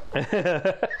 Yeah.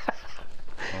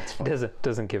 That's fun.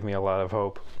 Doesn't give me a lot of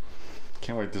hope.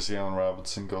 Can't wait to see Allen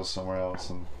Robinson go somewhere else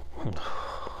and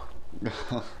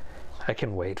I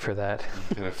can wait for that.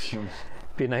 get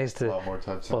Be nice to. a lot more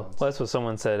touchdowns. Well, that's what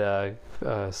someone said.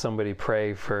 Somebody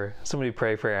pray for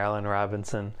Allen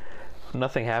Robinson.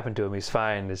 Nothing happened to him. He's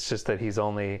fine. It's just that he's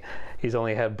only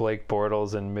had Blake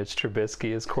Bortles and Mitch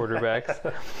Trubisky as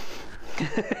quarterbacks.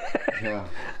 Yeah.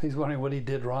 He's wondering what he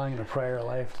did wrong in a prior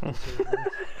life.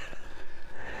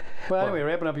 Well, anyway,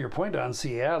 wrapping up your point on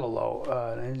Seattle,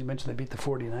 though, and you mentioned they beat the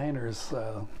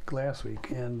 49ers last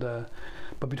week,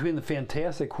 but between the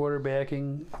fantastic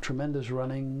quarterbacking, tremendous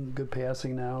running, good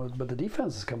passing now, but the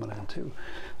defense is coming on too.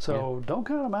 So don't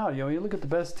count them out. You know, you look at the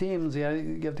best teams. Yeah,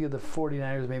 you have to give the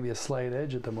 49ers maybe a slight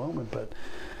edge at the moment, but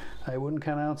I wouldn't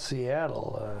count out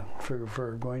Seattle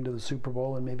for going to the Super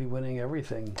Bowl and maybe winning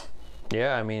everything.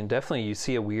 Yeah, I mean, definitely you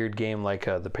see a weird game like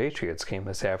the Patriots game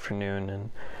this afternoon,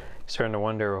 and starting to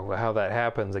wonder how that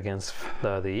happens against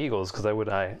the Eagles, because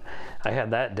I had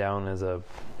that down as a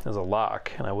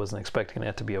lock, and I wasn't expecting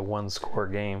that to be a one-score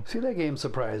game. See, that game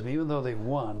surprised me, even though they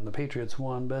won. The Patriots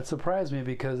won, but it surprised me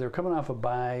because they're coming off a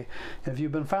bye. And if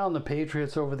you've been following the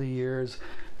Patriots over the years,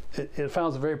 it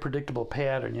follows a very predictable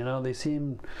pattern. You know, they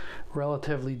seem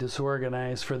relatively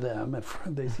disorganized for them. If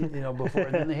they, before,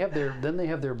 and then they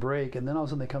have their break, and then all of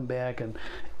a sudden they come back and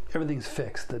everything's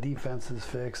fixed. The defense is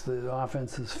fixed. The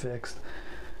offense is fixed.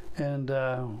 And,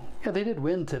 they did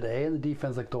win today, and the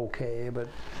defense looked okay. But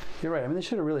you're right. I mean, they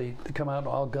should have really come out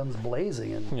all guns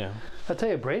blazing. And I tell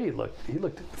you, Brady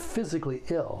looked physically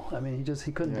ill. I mean,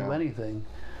 he couldn't do anything.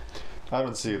 I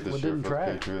don't see it this year for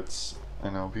the Patriots. I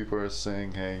know people are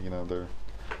saying, hey, they're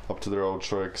up to their old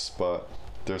tricks, but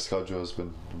their schedule has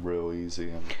been real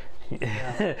easy.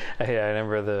 Yeah, I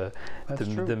remember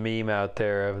the meme out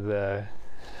there of it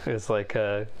was like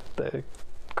the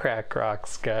crack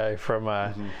rocks guy from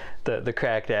the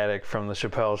crack addict from the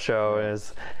Chappelle Show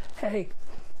is, hey,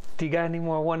 do you got any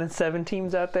more 1-7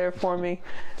 teams out there for me?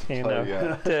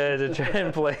 To try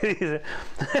and play these.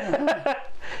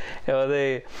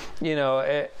 And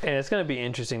it's going to be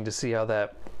interesting to see how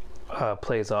that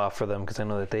plays off for them, because I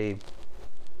know that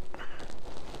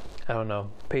I don't know,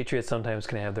 Patriots sometimes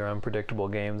can have their unpredictable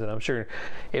games, and I'm sure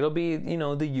it'll be,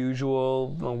 the usual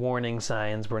warning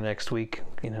signs where next week,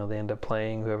 they end up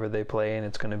playing whoever they play, and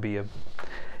it's going to be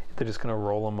they're just going to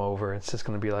roll them over. It's just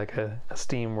going to be like a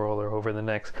steamroller over the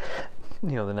next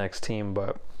team.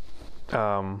 But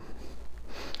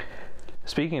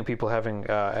speaking of people having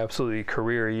absolutely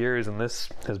career years, and this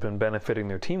has been benefiting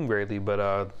their team greatly,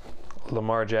 but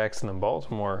Lamar Jackson in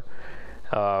Baltimore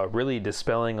really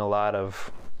dispelling a lot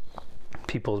of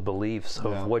people's beliefs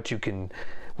of what you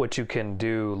can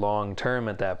do long term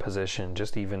at that position,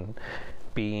 just even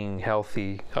being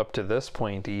healthy up to this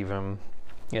point, even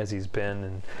as he's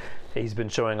been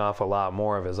showing off a lot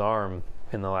more of his arm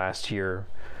in the last year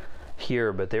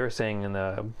here. But they were saying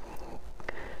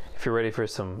if you're ready for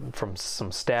some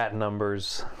stat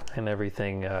numbers and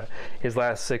everything, his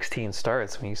last 16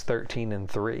 starts, I mean, he's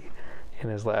 13-3 in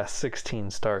his last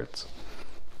 16 starts.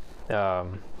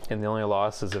 And the only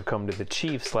losses have come to the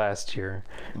Chiefs last year,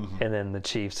 and then the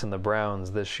Chiefs and the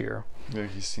Browns this year. Yeah,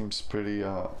 he seems pretty.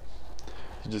 You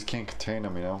just can't contain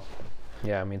him,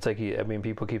 Yeah, I mean, it's like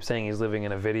people keep saying he's living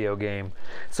in a video game.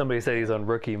 Somebody said he's on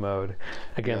rookie mode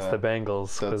against the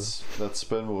Bengals. That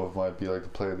spin move might be like the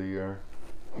play of the year.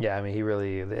 Yeah, I mean,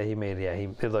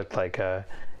 it looked like it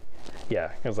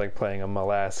was like playing a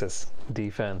molasses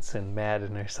defense in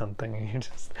Madden or something. You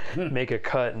just make a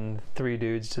cut and 3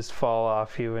 dudes just fall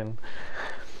off you, and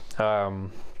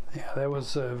that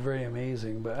was very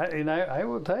amazing. But I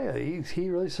will tell you, he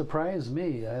really surprised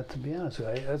me. I have to be honest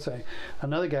with you. That's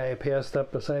another guy I passed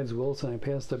up besides Wilson. I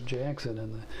passed up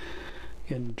Jackson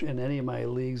in any of my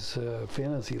leagues,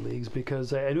 fantasy leagues,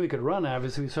 because I knew he could run.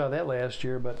 Obviously, we saw that last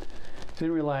year, but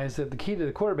didn't realize that the key to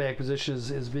the quarterback position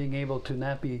is being able to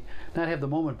not have the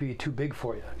moment be too big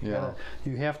for you.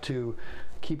 You have to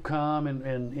keep calm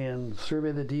and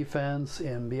survey the defense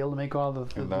and be able to make all the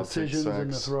decisions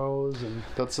and the throws. And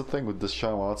that's the thing with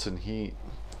Deshaun Watson.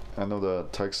 I know the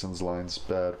Texans line's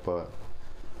bad, but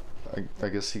I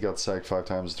guess he got sacked 5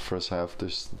 times the first half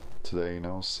today.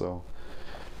 So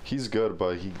he's good,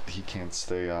 but he can't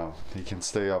stay. He can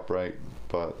stay upright,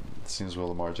 but it seems with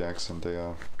Lamar Jackson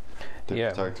they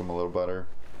protect him a little better.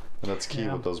 And that's key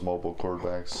with those mobile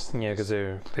quarterbacks. Yeah, because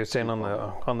they're saying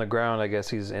on the ground. I guess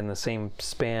he's in the same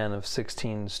span of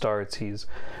 16 starts. He's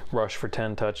rushed for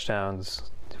 10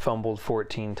 touchdowns, fumbled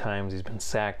 14 times. He's been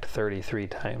sacked 33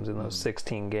 times in those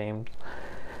 16 games.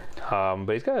 But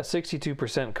he's got a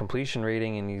 62% completion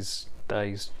rating, and he's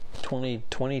 20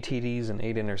 TDs and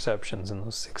 8 interceptions in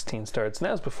those 16 starts, and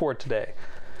that was before today.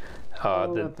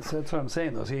 That's what I'm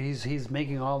saying, though. He's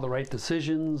making all the right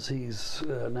decisions. He's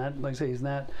not, like I say, he's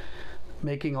not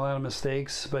making a lot of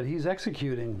mistakes, but he's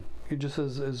executing. He just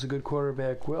as a good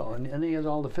quarterback will, and he has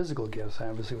all the physical gifts,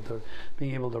 obviously, with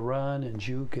being able to run and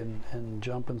juke and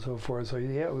jump and so forth. So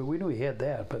we knew he had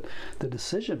that, but the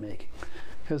decision making,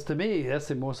 because to me that's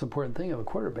the most important thing of a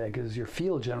quarterback is your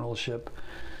field generalship.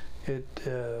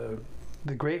 The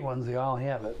great ones, they all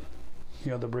have it.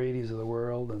 The Bradys of the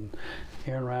world, and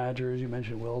Aaron Rodgers, you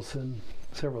mentioned Wilson,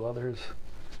 several others.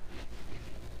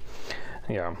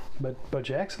 Yeah. But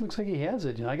Jackson looks like he has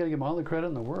it. I got to give him all the credit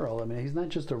in the world. I mean, he's not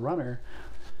just a runner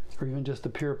or even just a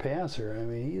pure passer. I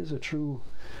mean, he is a true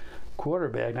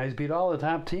quarterback. Now, he's beat all the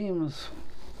top teams.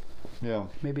 Yeah.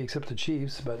 Maybe except the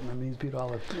Chiefs, but I mean, he's beat all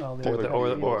the or the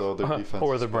Browns.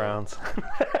 Or the Browns.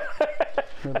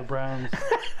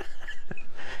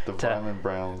 The violent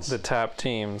Browns. The top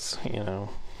teams,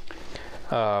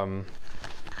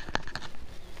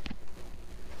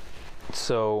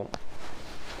 So,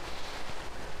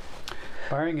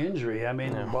 barring injury, I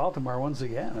mean, Baltimore once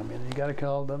again. I mean, you got to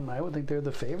call them. I would think they're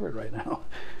the favorite right now.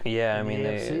 Yeah, I mean,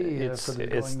 it's going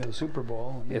to the Super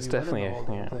Bowl. It's definitely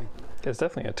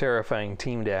a terrifying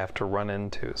team to have to run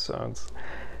into. So it's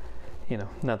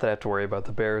not that I have to worry about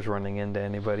the Bears running into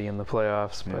anybody in the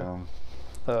playoffs, but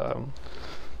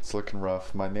it's looking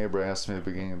rough. My neighbor asked me at the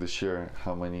beginning of this year,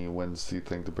 how many wins do you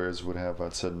think the Bears would have? I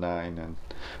said 9, and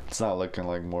it's not looking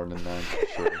like more than 9 for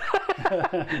sure.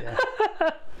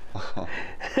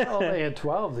 Well, they had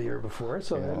 12 the year before,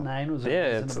 so 9 was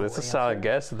it's a solid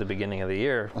guess at the beginning of the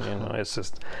year. It's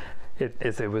just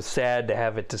it was sad to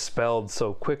have it dispelled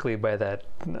so quickly by that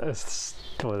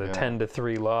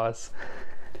 10-3 loss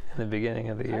in the beginning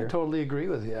of the year. I totally agree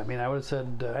with you. I mean, I would have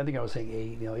said I think I was saying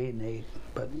 8, 8 and 8,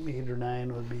 but 8 or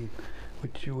 9 would be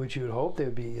which you would hope they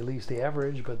would be at least the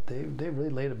average, but they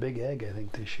really laid a big egg, I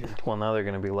think, this year. Well, now they're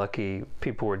going to be lucky.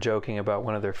 People were joking about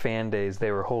one of their fan days they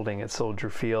were holding at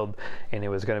Soldier Field, and it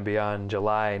was going to be on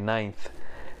July 9th,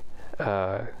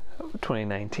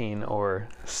 2019, or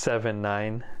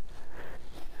 7-9.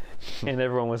 And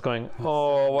everyone was going,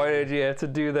 oh, why did you have to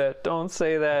do that? Don't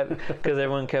say that. Because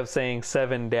everyone kept saying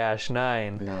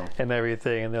 7-9 and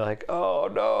everything. And they're like, oh,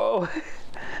 no,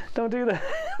 don't do that.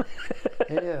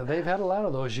 Yeah, they've had a lot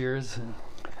of those years.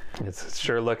 It's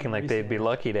sure looking like they'd be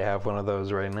lucky to have one of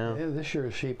those right now. Yeah, this year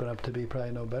is shaping up to be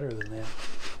probably no better than that.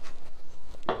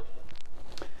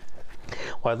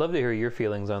 Well, I'd love to hear your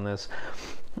feelings on this,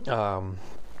 Dad,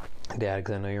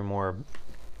 because I know you're more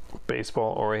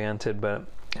baseball oriented, but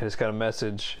I just got a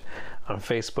message on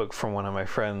Facebook from one of my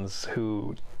friends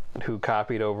who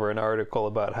copied over an article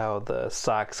about how the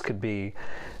Sox could be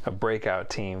a breakout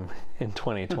team in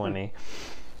 2020.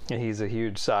 And he's a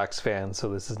huge Sox fan, so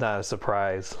this is not a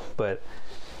surprise, but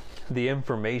the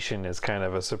information is kind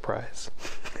of a surprise.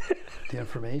 The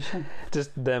information?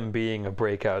 Just them being a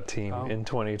breakout team in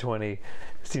 2020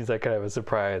 seems like kind of a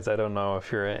surprise. I don't know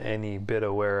if you're any bit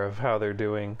aware of how they're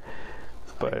doing.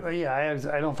 But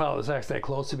I don't follow the Sox that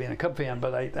close to being a Cub fan,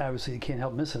 but I obviously can't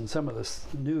help missing some of this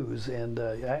news. And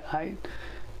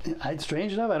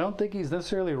strange enough, I don't think he's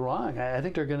necessarily wrong. I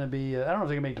think they're going to be. I don't know if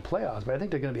they're going to make the playoffs, but I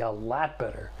think they're going to be a lot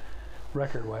better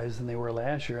record-wise than they were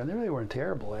last year. And they really weren't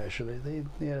terrible last year.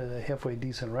 They had a halfway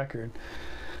decent record.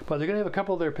 But they're going to have a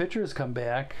couple of their pitchers come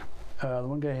back. The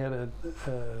one guy had a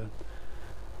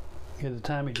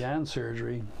Tommy John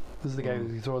surgery. This is the guy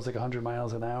who throws like 100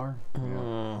 miles an hour.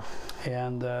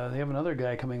 And they have another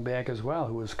guy coming back as well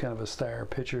who was kind of a star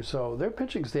pitcher. So their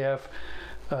pitching staff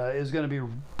is going to be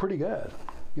pretty good,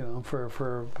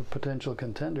 for a potential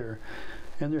contender.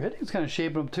 And their hitting's kind of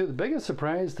shaping up too. The biggest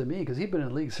surprise to me, because he'd been in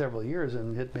the league several years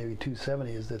and hit maybe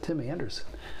 270, is that Timmy Anderson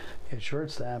at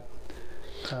shortstop.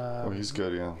 He's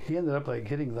good, yeah. He ended up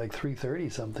hitting like 330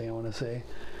 something, I want to say.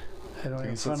 I don't Did have he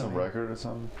in set front some of me. record or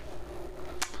something?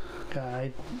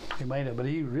 He might have, but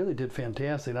he really did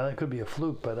fantastic. Now that could be a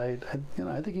fluke, but I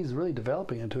think he's really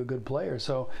developing into a good player.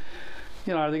 So,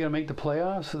 are they going to make the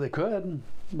playoffs? They could,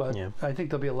 but Yeah. I think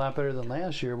they'll be a lot better than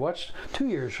last year. Watch 2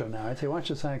 years from now. I'd say watch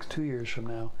the Sonics 2 years from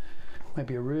now. Might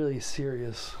be a really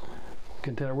serious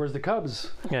contender. Whereas the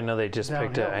Cubs, I know they just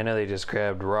Downhill. I know they just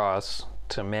grabbed Ross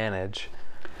to manage.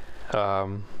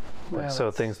 Well,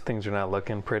 So that's- things are not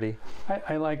looking pretty.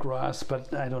 I like Ross,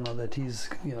 but I don't know that he's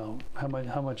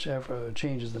how much effort,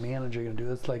 changes the manager going to do.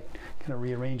 It's like kind of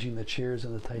rearranging the chairs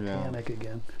in the Titanic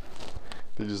again.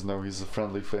 They just know he's a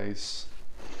friendly face.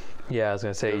 Yeah, I was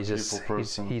gonna say Good people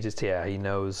person. he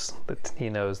knows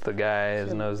the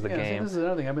guys, knows the See, game. this is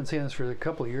another thing. I've been saying this for a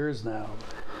couple of years now.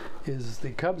 Is the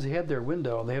Cubs had their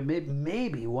window? They have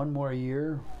maybe one more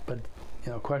year, but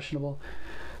questionable.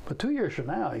 But 2 years from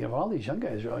now, all these young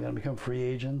guys are all going to become free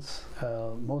agents.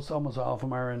 Almost all of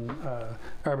them are in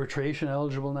arbitration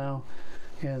eligible now,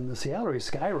 and the salary is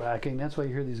skyrocketing. That's why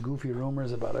you hear these goofy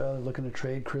rumors about they're looking to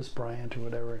trade Chris Bryant or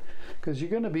whatever, because you're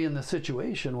going to be in the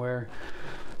situation where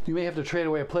you may have to trade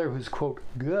away a player who's quote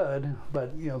good,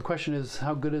 but the question is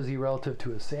how good is he relative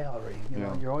to his salary?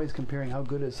 You're always comparing how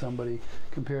good is somebody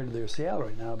compared to their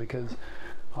salary now, because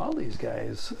all these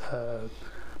guys.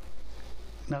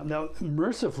 Now,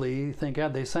 mercifully, thank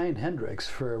God, they signed Hendricks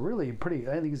for a really pretty.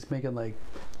 I think he's making like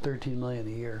 $13 million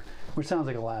a year, which sounds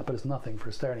like a lot, but it's nothing for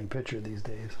a starting pitcher these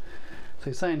days. So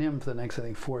they signed him for the next, I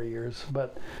think, 4 years.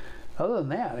 But other than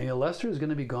that, Lester is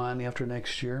going to be gone after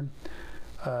next year.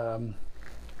 And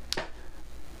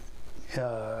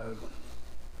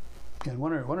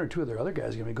one or two of their other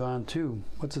guys are going to be gone too.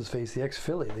 What's his face? The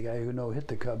ex-Philly, the guy who hit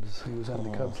the Cubs. He was on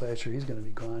the Cubs last year. He's going to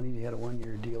be gone. He had a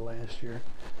 1-year deal last year.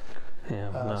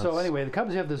 Yeah. So anyway, the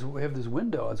Cubs have this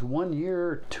window. It's 1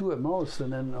 year, 2 at most,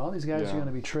 and then all these guys are going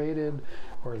to be traded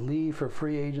or leave for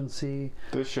free agency.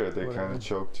 This year they kind of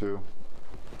choked too.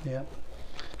 Yeah.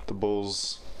 The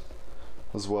Bulls,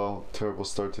 as well. Terrible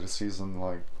start to the season.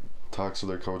 Like talks of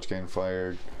their coach getting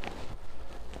fired.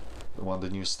 One of the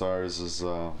new stars is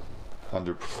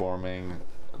underperforming.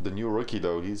 The new rookie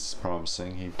though, he's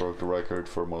promising. He broke the record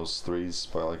for most threes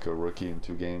by like a rookie in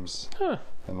 2 games. Huh.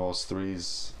 And most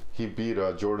threes. He beat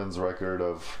Jordan's record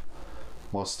of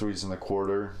most threes in a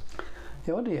quarter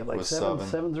Yeah, what do you have? Like With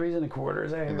seven threes in a quarter?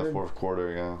 Is that in the fourth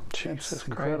quarter. Yeah. That's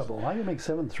incredible. How do you make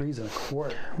 7 threes in a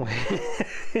quarter?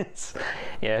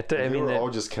 They were all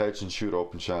just catch and shoot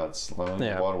open shots. Like,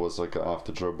 Yeah. One was like an off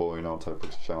the dribble, type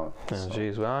of shot. Oh,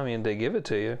 jeez. Well, they give it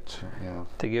to you. Yeah.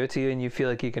 They give it to you, and you feel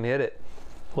like you can hit it.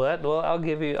 Well, I'll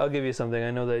give you something. I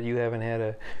know that you haven't had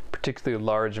a particularly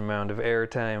large amount of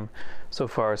airtime so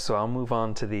far, so I'll move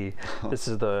on to this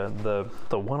is the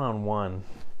one-on-one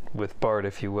with Bart,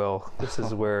 if you will. This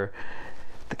is where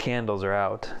the candles are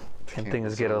out and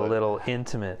things get a little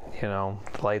intimate. The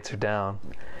lights are down.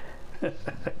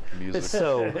 Music.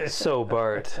 It's so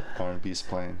Bart. R&B's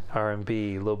playing.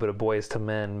 R&B, a little bit of Boys to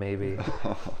Men, maybe.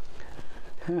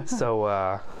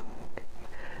 So,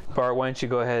 Bart, why don't you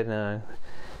go ahead and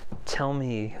tell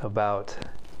me about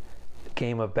the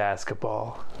game of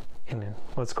basketball and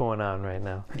what's going on right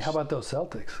now. How about those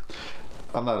Celtics?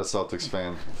 I'm not a Celtics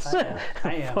fan.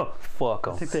 I am. Oh, fuck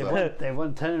 'em. I think they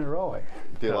won 10 in a row.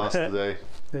 They lost today.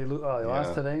 They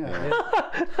lost today?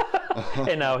 Yeah.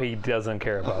 And now he doesn't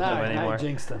care about them anymore. I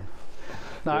jinxed them.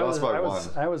 No, They I lost was, by I was,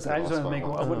 one. I was, They I just lost want to by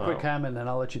make one. one quick comment, and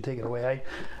I'll let you take it away.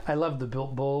 I love the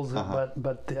Bulls,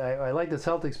 but I like the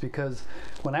Celtics because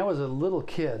when I was a little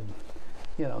kid,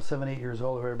 7, 8 years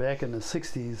old, or back in the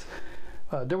 '60s,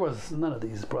 there was none of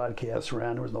these broadcasts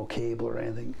around. There was no cable or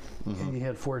anything. And you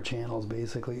had 4 channels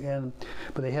basically,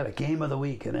 but they had a game of the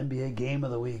week, an NBA game of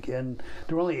the week, and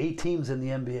there were only 8 teams in the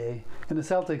NBA, and the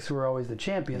Celtics were always the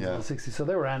champions in the '60s, so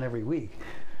they were on every week.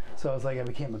 So it's like I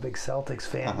became a big Celtics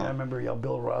fan. I remember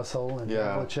Bill Russell and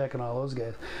Belichick and all those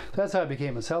guys. So that's how I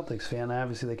became a Celtics fan.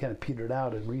 Obviously, they kind of petered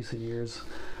out in recent years,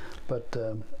 but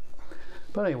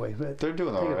anyway, They're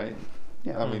doing all right.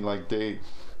 Yeah, I mean, like they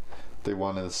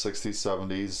won in the '60s,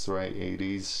 '70s, right,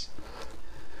 '80s.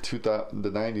 The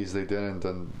 '90s they didn't,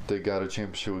 and they got a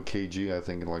championship with KG, I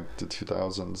think, in like the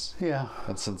 2000s. Yeah,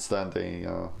 And since then they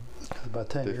about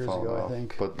 10 years fallen ago, off. I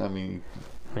think. But I mean,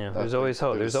 There's always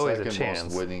hope. There's always a chance.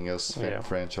 Most winningest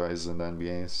franchise in the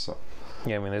NBA. So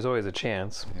Yeah, there's always a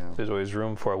chance. Yeah. There's always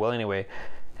room for it. Well, anyway,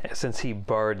 since he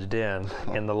barged in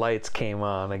and the lights came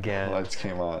on again. lights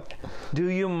came on. Do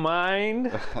you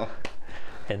mind?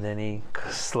 And then he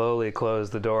slowly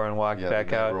closed the door and walked back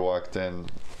the neighbor out. walked in.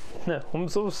 No, I'm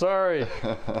so sorry.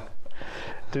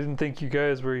 Didn't think you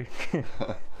guys were.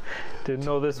 Didn't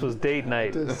know this was date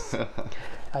night.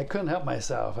 I couldn't help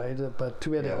myself. But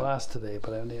too bad they lost today.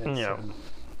 But I mean,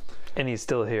 and he's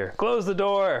still here. Close the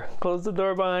door. Close the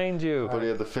door behind you. But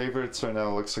yeah, the favorites right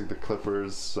now looks like the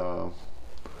Clippers are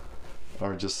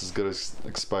just as good as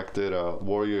expected.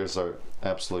 Warriors are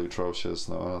absolutely atrocious.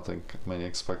 No, I don't think many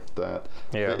expected that.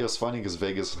 Yeah. It was funny because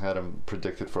Vegas had them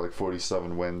predicted for like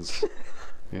 47 wins,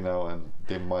 and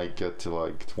they might get to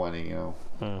like 20,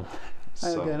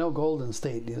 So. I know Golden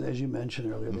State, as you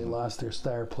mentioned earlier, they lost their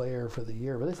star player for the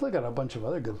year, but they still got a bunch of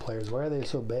other good players. Why are they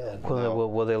so bad?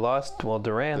 Well, they lost. Well,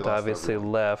 Durant obviously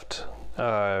left.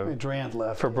 Durant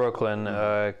left for Brooklyn.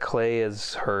 Clay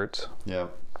is hurt. Yeah.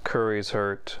 Curry's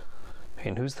hurt. I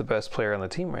mean, who's the best player on the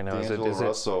team right now? D'Angelo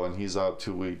Russell, and he's out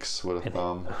 2 weeks with a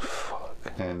thumb.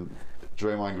 And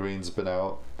Draymond Green's been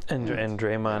out. And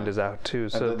Draymond is out too.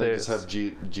 So and then they just have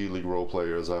G League role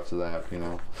players after that,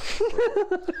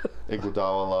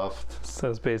 Iguodala left. So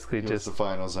it's basically just the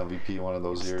Finals MVP one of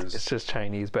those years. It's just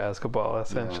Chinese basketball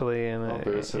essentially. Yeah. And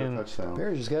Bears hit a touchdown.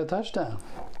 Bears just got a touchdown.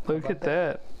 Look at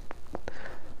that.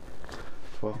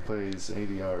 12 plays,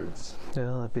 80 yards.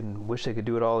 Well, wish they could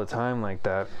do it all the time like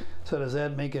that. So does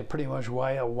that make it pretty much a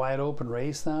wide open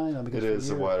race now? It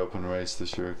is a wide open race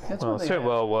this year.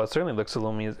 Well, it certainly looks a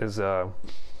little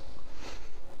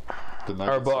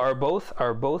are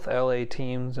both LA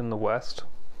teams in the West?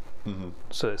 Mm-hmm.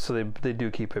 So they do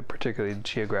keep it particularly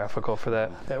geographical for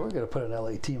that. Yeah, we're gonna put an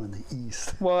LA team in the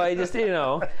East. Well, I just you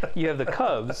have the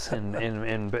Cubs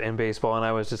in baseball, and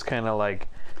I was just kind of like,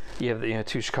 you have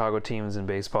two Chicago teams in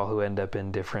baseball who end up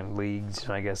in different leagues.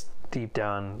 I guess deep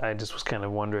down, I just was kind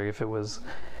of wondering if it was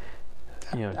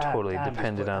totally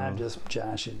dependent on. I'm just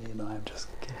joshing, I'm just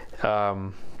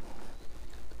kidding.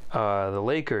 The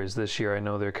Lakers this year, I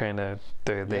know they're kind of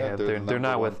they're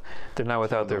not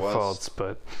without their faults,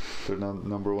 but they're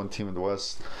number one team in the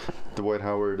West. Dwight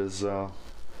Howard is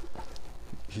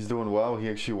he's doing well. He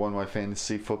actually won my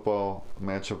fantasy football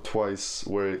matchup twice,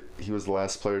 where he was the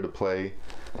last player to play.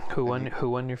 Who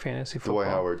won your fantasy football? Dwight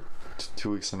Howard,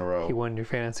 2 weeks in a row. He won your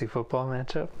fantasy football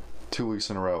matchup? 2 weeks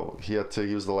in a row. He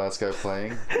was the last guy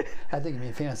playing. I think you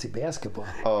mean fantasy basketball.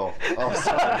 Oh,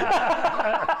 sorry.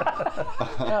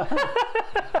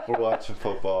 We're watching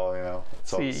football,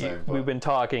 It's all the same. We've been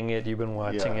talking it. You've been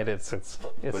watching it. It's.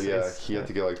 But he had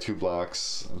to get like 2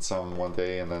 blocks and some one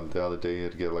day, and then the other day he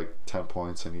had to get like 10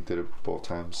 points, and he did it both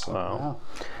times. So. Wow.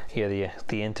 Yeah,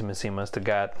 the intimacy must have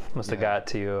got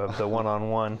to you of the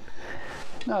one-on-one.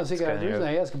 No, see, guys, the reason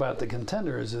I ask about the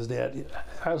contenders is that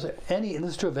this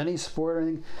is true of any sport or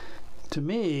anything. To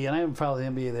me, and I haven't followed the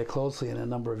NBA that closely in a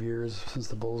number of years since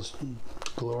the Bulls'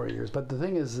 glory years, but the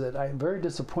thing is that I'm very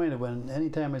disappointed when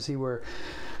anytime I see where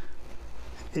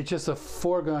it's just a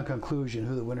foregone conclusion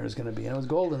who the winner is going to be. And it was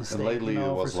Golden State, lately it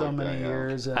was for so like many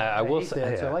years. And I will say,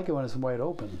 that, so I like it when it's wide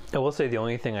open. I will say the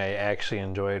only thing I actually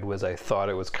enjoyed was I thought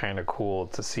it was kind of cool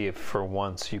to see if for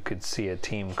once you could see a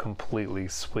team completely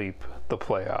sweep the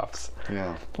playoffs.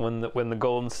 Yeah. When the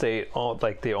Golden State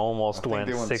they almost went.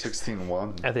 They went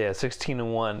 16-1. They had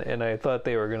 16-1, and I thought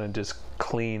they were going to just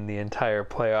clean the entire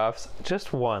playoffs.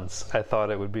 Just once, I thought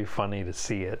it would be funny to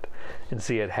see it and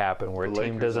see it happen where a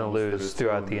team doesn't lose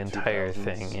throughout the entire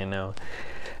thing,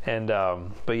 And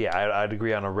but yeah, I'd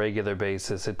agree on a regular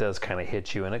basis it does kind of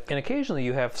hit you, and occasionally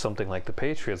you have something like the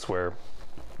Patriots where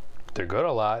they're good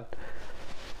a lot,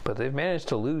 but they've managed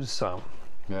to lose some.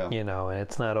 Yeah. And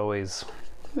it's not always.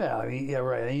 Yeah, I mean, yeah,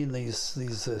 right. I mean, these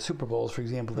Super Bowls, for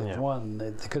example, they've won.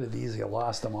 They could have easily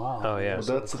lost them all. Oh yeah. Well,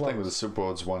 that's the thing with the Super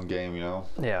Bowl. It's one game,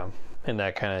 Yeah, and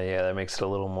that kind of that makes it a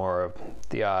little more of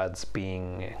the odds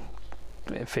being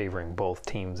favoring both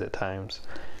teams at times.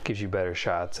 Gives you better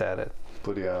shots at it.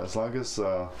 But yeah, as long as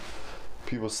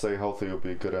people stay healthy, it'll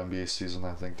be a good NBA season.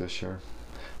 I think this year.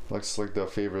 Looks like the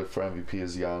favorite for MVP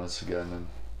is Giannis again, and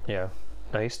yeah,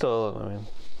 no, he's still. I mean.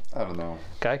 I don't know.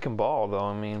 Guy can ball, though.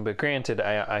 I mean, but granted,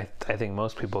 I think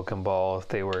most people can ball if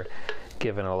they were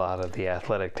given a lot of the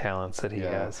athletic talents that he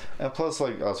has. And plus,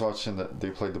 I was watching they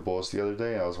played the Bulls the other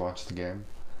day. I was watching the game,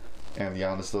 and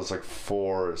Giannis does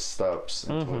 4 steps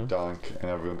into a dunk, and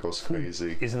everyone goes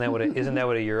crazy. Isn't that what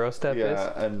a Euro step is?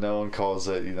 Yeah, and no one calls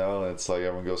it. And it's like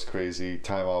everyone goes crazy.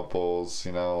 Timeout Bulls.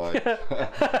 So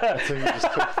he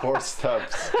just took 4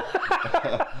 steps.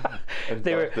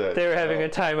 They were having a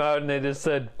timeout, and they just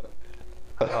said,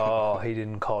 "Oh, he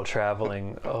didn't call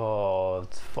traveling. Oh,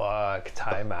 fuck,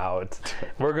 timeout.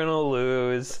 We're gonna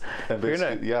lose." And they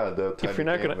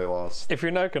lost. If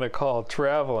you're not gonna call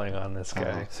traveling on this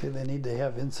guy, see, they need to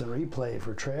have instant replay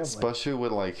for traveling, especially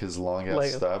with his long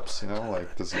ass steps.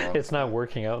 It's not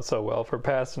working out so well for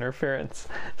pass interference.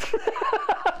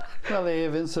 Well, they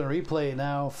have instant replay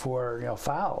now for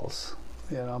fouls.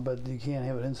 but you can't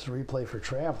have an instant replay for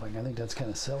traveling. I think that's kind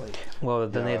of silly. Well,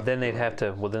 then Yeah, they'd have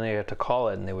to call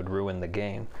it, and they would ruin the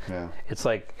game. Yeah. It's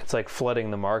like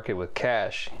flooding the market with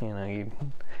cash.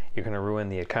 You're going to ruin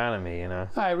the economy.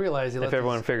 I realize If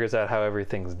everyone figures out how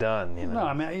everything's done. No,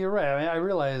 I mean, you're right. I mean, I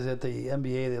realize that the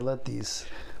NBA, they let these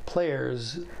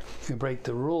players break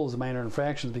the rules, minor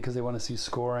infractions, because they want to see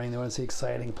scoring, they want to see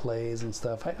exciting plays and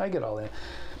stuff. I get all that.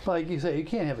 But like you say, you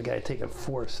can't have a guy taking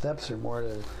 4 steps or more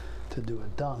to do a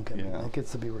dunk. I mean, it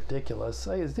gets to be ridiculous.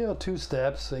 2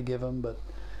 steps they give him, but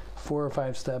 4 or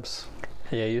 5 steps.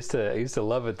 Yeah, I used to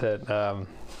love it that.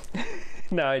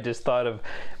 Now I just thought of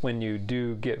when you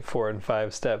do get 4 and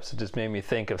 5 steps, it just made me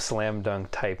think of slam dunk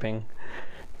typing.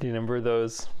 Do you remember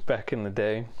those back in the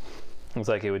day? It was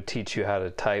like it would teach you how to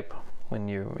type when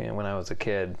I was a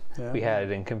kid. Yeah. We had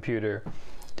it in computer.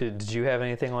 Did you have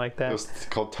anything like that? It was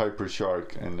called Typer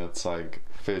Shark, and it's like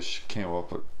fish came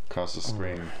up across the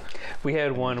screen. We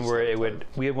had one where it would.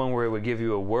 type. We had one where it would give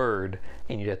you a word,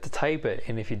 and you'd have to type it.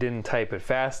 And if you didn't type it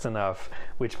fast enough,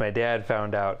 which my dad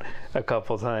found out a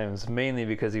couple times, mainly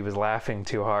because he was laughing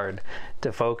too hard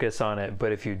to focus on it.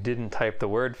 But if you didn't type the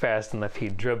word fast enough,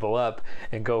 he'd dribble up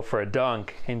and go for a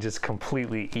dunk and just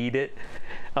completely eat it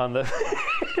on the.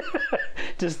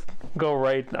 Just go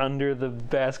right under the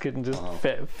basket and just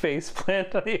face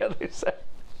plant on the other side.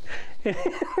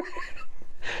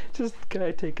 Just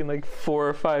guy taking like 4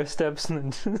 or 5 steps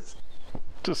and then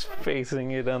just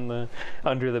facing it under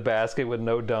the basket with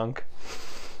no dunk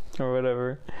or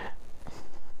whatever.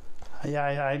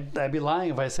 Yeah, I'd be lying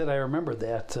if I said I remembered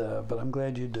that, but I'm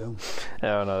glad you do.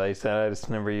 No, I just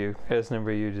remember you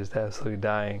just absolutely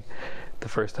dying the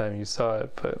first time you saw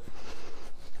it. But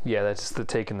yeah, that's just the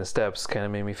taking the steps kind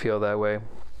of made me feel that way.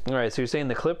 All right, so you're saying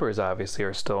the Clippers obviously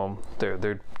are still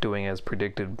they're doing as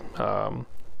predicted,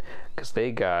 because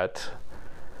they got,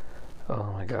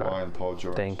 oh my God, Kawhi and Paul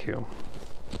George. Thank you.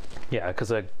 Yeah,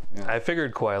 because I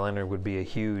figured Kawhi Leonard would be a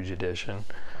huge addition.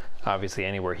 Obviously,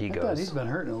 anywhere he I goes. thought he's been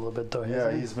hurting a little bit though.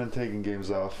 Yeah, he's been taking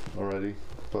games off already,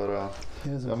 but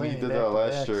he he did that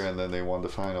last year, and then they won the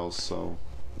finals. So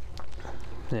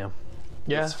yeah.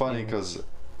 it's funny because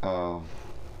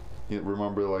you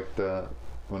remember like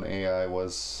when AI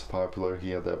was popular,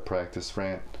 he had that practice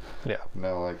rant. Yeah.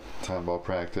 Like talking about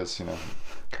practice,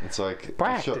 It's like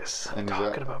practice.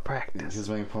 Talking about practice. His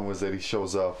main point was that he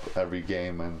shows up every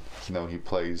game and he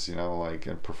plays,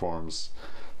 and performs.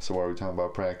 So why are we talking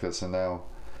about practice? And now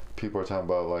people are talking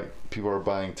about people are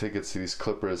buying tickets to these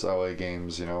Clippers LA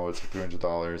games. It's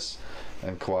 $300,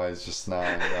 and Kawhi's just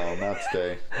not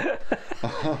today.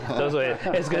 That's what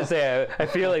I was gonna say. I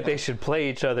feel like they should play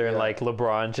each other, and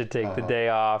LeBron should take the day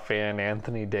off, and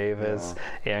Anthony Davis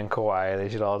and Kawhi. They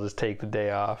should all just take the day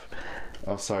off.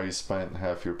 I'm sorry you spent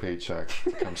half your paycheck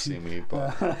to come see me,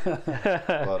 but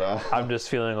I'm just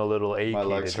feeling a little achy. My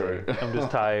legs today. hurt. I'm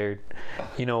just tired.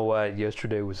 You know what?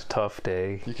 Yesterday was a tough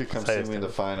day. You could come see me in the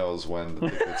finals when the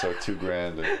tickets are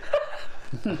 $2,000.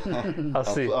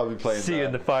 I'll be playing. See you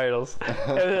in the finals.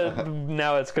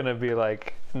 Now it's gonna be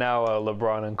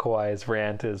LeBron and Kawhi's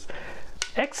rant is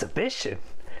exhibition.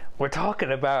 We're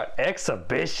talking about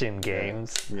exhibition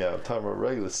games. Yeah, I'm talking about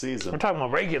regular season. We're talking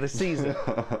about regular season.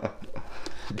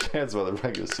 Who cares about the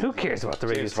regular season? Who cares about the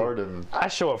regular James season? Harden. I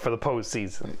show up for the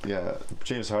postseason. Yeah,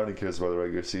 James Harden cares about the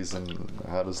regular season.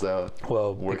 How does that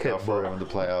work out for him in the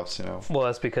playoffs? Well,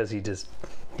 that's because he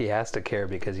has to care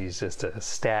because he's just a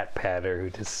stat patter who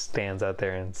just stands out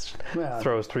there and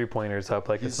throws 3-pointers up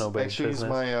like it's no big business.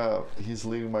 Actually, he's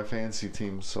leading my fantasy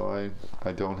team, so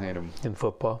I don't hate him. In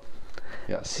football?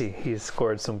 Yes. He's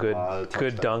scored some good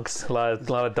dunks. A lot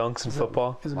of dunks in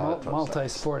football. He's a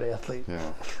multi-sport athlete.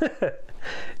 Yeah.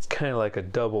 It's kind of like a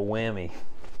double whammy.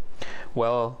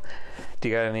 Well, do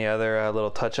you got any other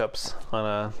little touch-ups on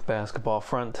a basketball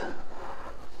front?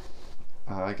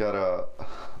 I got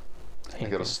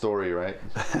a story, right?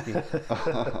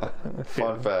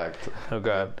 Fun fact. Oh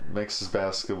God. Mixes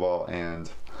basketball and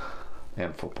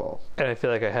football. And I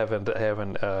feel like I haven't.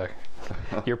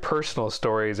 Your personal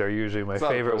stories are usually my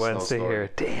favorite ones to hear.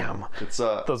 Damn.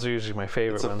 Those are usually my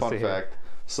favorite ones to hear. It's a fun fact.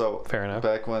 So fair enough.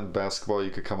 Back when basketball,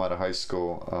 you could come out of high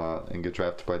school and get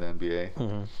drafted by the NBA.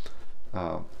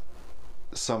 Mm-hmm.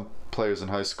 Some players in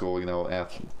high school,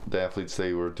 the athletes,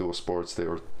 they were dual sports. They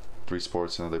were 3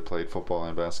 sports. They played football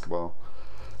and basketball.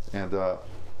 And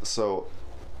so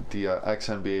the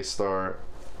ex-NBA star,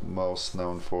 most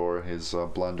known for his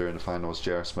blunder in the finals,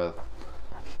 J.R. Smith,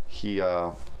 he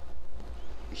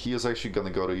was actually going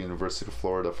to go to University of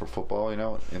Florida for football,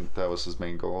 and that was his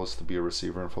main goal, is to be a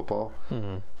receiver in football.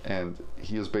 Mm-hmm. And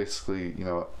he was basically,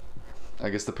 I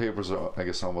guess the papers are,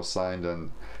 almost signed,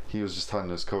 and he was just telling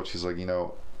his coach, he's like,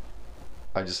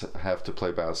 I just have to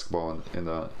play basketball in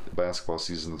the basketball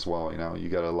season as well. You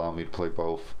got to allow me to play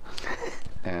both.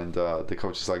 And the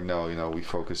coach is like, no, we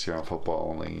focus here on football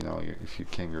only. If you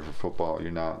came here for football,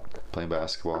 you're not playing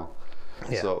basketball.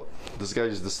 Yeah. So this guy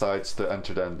just decides to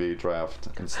enter the NBA draft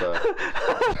instead.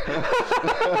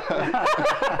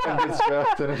 And gets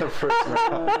drafted in the first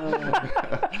round.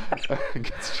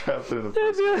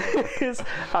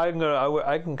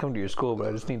 I can come to your school, but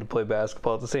I just need to play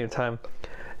basketball at the same time.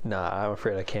 Nah, I'm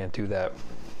afraid I can't do that.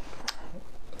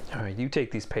 All right, you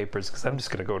take these papers because I'm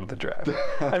just going to go to the draft.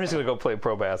 I'm just going to go play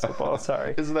pro basketball.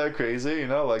 Sorry. Isn't that crazy?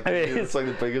 It's like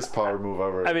the biggest power move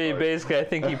ever. I mean, basically, I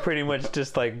think he pretty much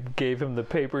just gave him the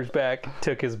papers back,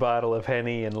 took his bottle of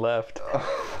Henny, and left.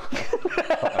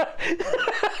 I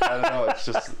don't know.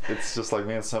 It's just like,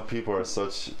 man, some people are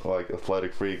such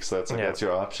athletic freaks. That's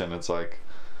your option. It's like.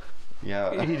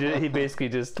 Yeah. He basically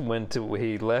just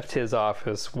he left his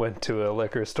office, went to a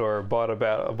liquor store, bought a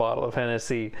bottle of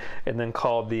Hennessy, and then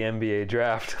called the NBA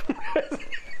draft.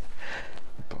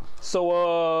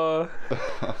 So,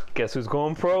 guess who's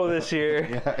going pro this year?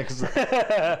 Yeah,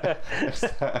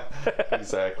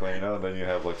 exactly. Then you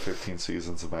have 15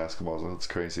 seasons of basketball. So it's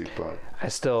crazy, but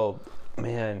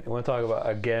man, I want to talk about,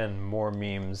 again, more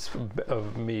memes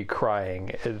of me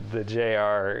crying. The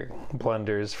JR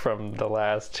blunders from the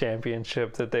last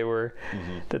championship that they were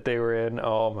in.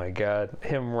 Oh my God.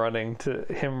 Him running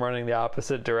the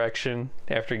opposite direction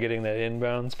after getting that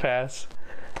inbounds pass.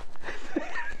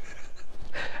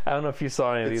 I don't know if you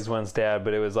saw any of these ones, Dad,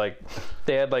 but it was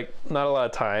they had not a lot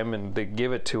of time and they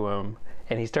give it to him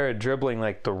and he started dribbling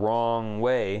the wrong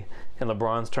way. And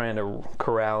LeBron's trying to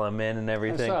corral him in and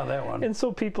everything. I saw that one. And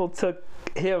so people took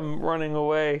him running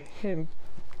away and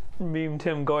memed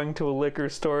him going to a liquor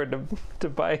store to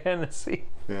buy Hennessy.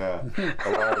 Yeah, a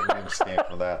lot of memes came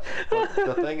from that. But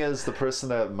the thing is, the person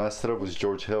that messed it up was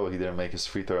George Hill. He didn't make his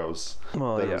free throws.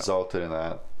 That resulted in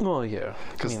that. Well, yeah.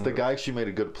 Because the guy actually made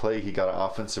a good play. He got an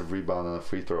offensive rebound on a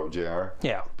free throw, JR.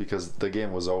 Yeah. Because the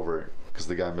game was over because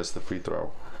the guy missed the free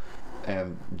throw.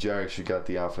 And JR actually got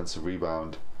the offensive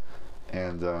rebound.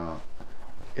 And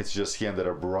it's just he ended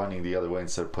up running the other way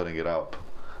instead of putting it up.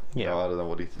 Yeah. I don't know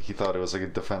what he thought it was a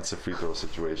defensive free throw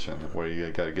situation where you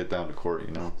got to get down to court,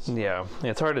 So. Yeah.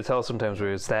 It's hard to tell sometimes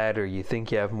whether it's that or you think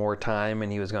you have more time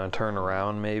and he was going to turn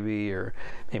around maybe, or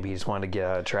maybe he just wanted to get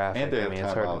out of traffic. And they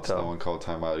had timeouts. No one called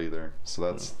timeout either. So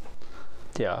that's...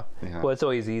 Yeah. Well, it's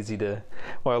always easy to...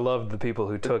 Well, I love the people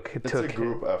who took... It's a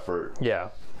group effort. Yeah.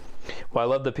 Well, I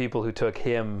love the people who took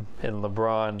him and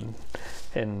LeBron...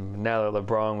 And now that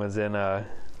LeBron was in or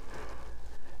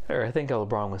I think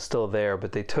LeBron was still there,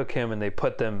 but they took him and they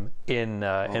put them in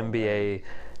NBA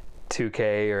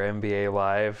 2K or NBA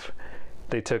Live.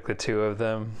 They took the two of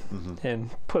them and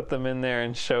put them in there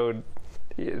and showed,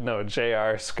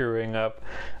 JR screwing up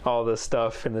all this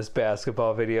stuff in this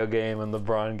basketball video game and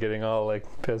LeBron getting all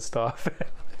pissed off.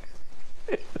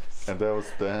 And that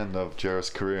was the end of JR's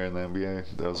career in the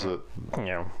NBA. That was it.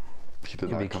 Yeah. He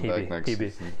did not come back next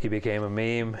season. He became a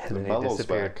meme and then he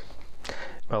disappeared. Back.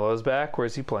 Melo's back?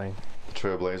 Where's he playing?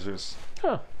 Trailblazers.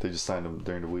 Huh. They just signed him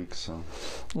during the week, so.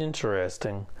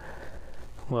 Interesting.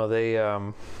 Well, they,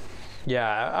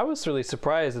 I was really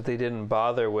surprised that they didn't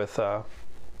bother with, I'm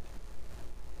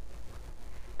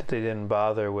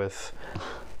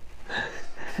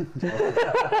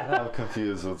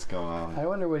confused what's going on. I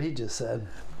wonder what he just said.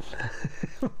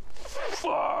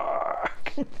 Fuck.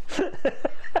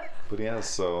 But yeah,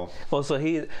 so... Well,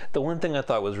 the one thing I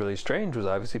thought was really strange was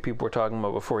obviously people were talking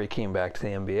about before he came back to the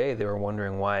NBA, they were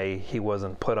wondering why he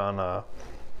wasn't put on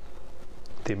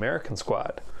the American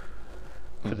squad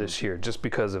for this year, just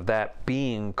because of that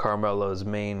being Carmelo's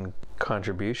main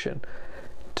contribution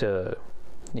to,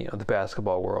 the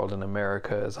basketball world in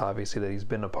America is obviously that he's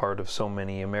been a part of so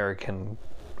many American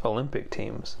Olympic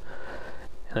teams.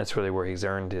 And that's really where he's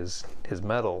earned his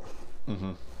medal.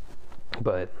 Mm-hmm.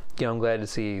 But I'm glad to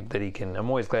see that I'm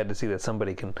always glad to see that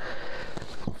somebody can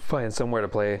find somewhere to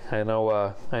play. I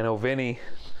know Vinny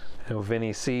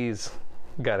C's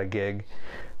got a gig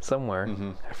somewhere.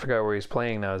 I forgot where he's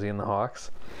playing now. Is he in the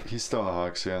Hawks? He's still in the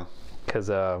Hawks, yeah. Because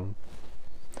I'm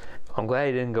glad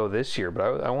he didn't go this year,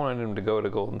 but I wanted him to go to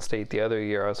Golden State the other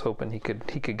year. I was hoping he could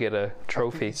get a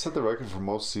trophy. He set the record for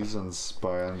most seasons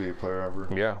by an NBA player ever.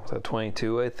 Yeah, was that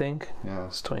 22, I think? Yeah.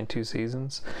 It's 22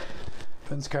 seasons.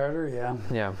 Vince Carter, yeah.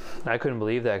 Yeah, I couldn't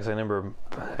believe that because I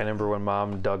remember when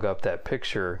Mom dug up that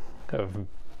picture of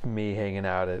me hanging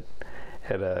out at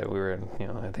we were in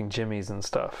I think Jimmy's and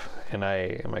stuff, and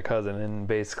my cousin, and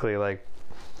basically it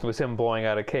was him blowing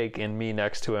out a cake and me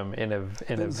next to him in a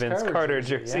Vince Carter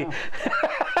jersey.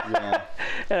 Yeah.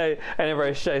 Yeah. And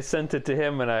I sent it to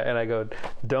him, and I go,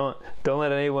 don't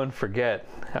let anyone forget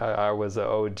I was an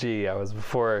OG. I was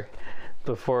before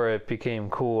it became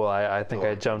cool. I think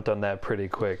I jumped on that pretty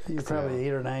quick. You're probably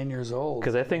 8 or 9 years old.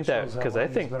 Because I think that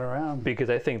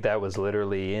was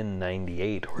literally in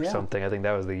 '98 or something. I think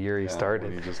that was the year he started.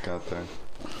 When he just got there.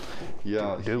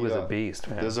 Yeah, dude was a beast,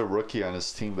 man. There's a rookie on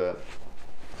his team that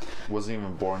wasn't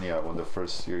even born yet when the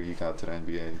first year he got to the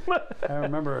NBA. I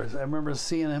remember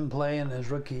seeing him play in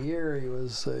his rookie year. He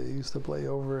used to play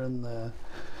over in the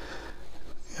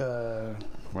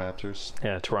Raptors.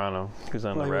 Yeah, Toronto. He was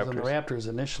on the Raptors. He was on the Raptors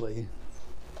initially.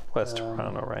 West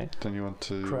Toronto, right? Then you went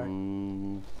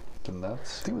to the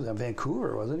Nets? I think he was in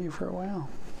Vancouver, wasn't he, for a while?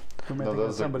 No, that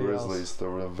was the Grizzlies. They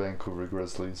were the Vancouver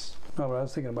Grizzlies. No, but I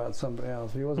was thinking about somebody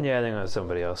else. He wasn't. Yeah, I think it was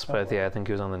somebody else. But I think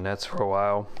he was on the Nets for a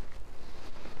while.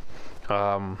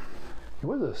 He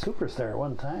was a superstar at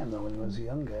one time, though, when he was a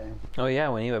young guy. Oh yeah,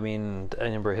 I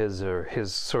remember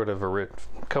his sort of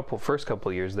first couple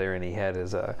of years there, and he had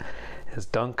his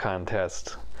dunk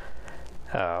contest.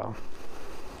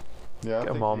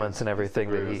 Moments and everything.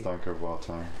 He's the greatest dunker of all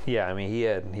time. Yeah, I mean he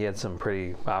had some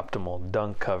pretty optimal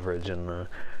dunk coverage in the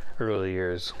early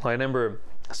years. Well, I remember,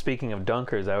 speaking of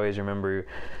dunkers, I always remember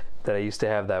that I used to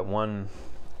have that one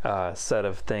set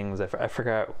of things. I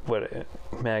forgot what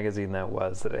magazine that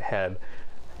was, that it had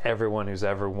everyone who's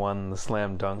ever won the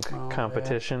slam dunk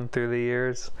competition through the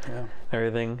years,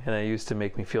 everything, and it used to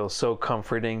make me feel so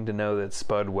comforting to know that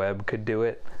Spud Webb could do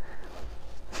it.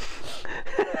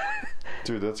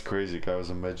 Dude, that's crazy. Guy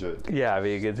was a midget. Yeah, I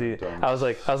mean, I was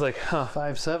like, huh.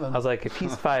 5'7". I was like, if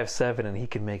he's 5'7" and he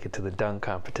can make it to the dunk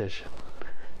competition,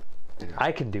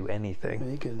 I can do anything.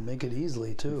 He can make it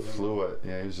easily too. He flew it.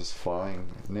 Yeah, he was just flying.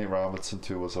 Nate Robinson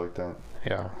too was like that.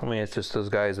 Yeah, I mean, it's just those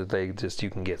guys that you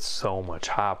can get so much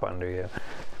hop under you.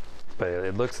 But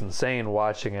it looks insane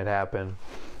watching it happen.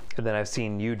 And then I've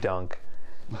seen you dunk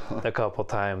a couple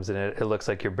times, and it looks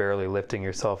like you're barely lifting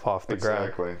yourself off the ground.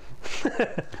 Exactly.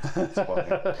 It's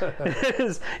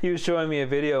funny. He was showing me a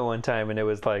video one time, and it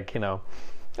was like, he's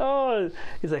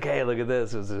like, hey, look at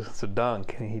this. It's a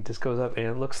dunk. And he just goes up, and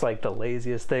it looks like the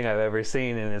laziest thing I've ever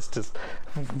seen, and it's just,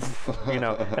 and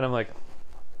I'm like,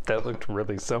 that looked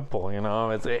really simple,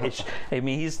 I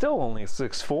mean, he's still only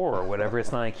 6'4" or whatever.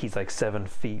 It's not like he's like 7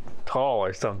 feet tall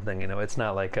or something, It's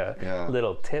not like a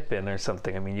little tip in or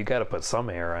something. I mean, you got to put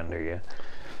some air under you,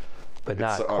 but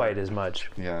not quite as much.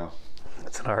 Yeah.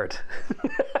 It's an art.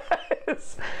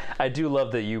 I do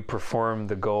love that you perform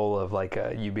the goal of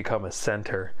you become a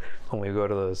center. When we go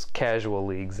to those casual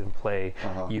leagues and play,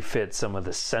 you fit some of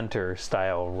the center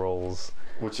style roles.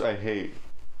 Which I hate,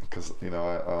 because, I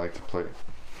like to play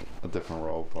a different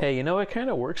role. But. Hey, it kind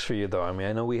of works for you though. I mean,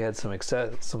 I know we had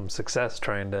some success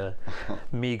trying to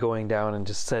me going down and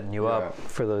just setting you up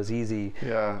for those easy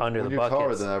under the buckets. When you're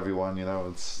taller than everyone,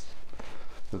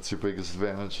 that's your biggest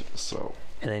advantage. So.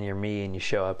 And then you're me, and you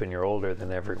show up, and you're older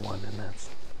than everyone,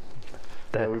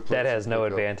 and that has no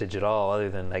advantage at all,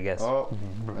 other than, I guess. Oh,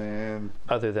 man.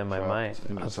 Other than my mind.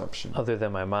 Interception. Other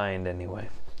than my mind, anyway.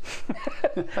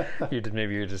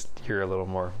 You're a little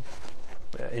more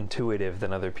intuitive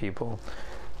than other people.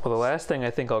 Well, the last thing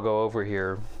I think I'll go over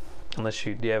here, do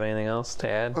you have anything else to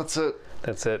add? That's it.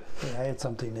 Yeah, I had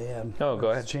something to add. Oh,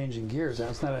 go ahead. Changing gears.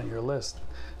 That's not on your list.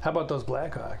 How about those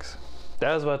Blackhawks?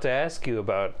 I was about to ask you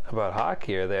about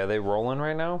hockey. Are they rolling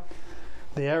right now?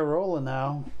 They are rolling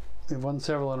now. They've won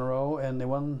several in a row, and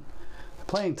they're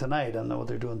playing tonight. I don't know what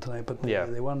they're doing tonight, but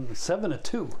they won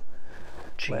 7-2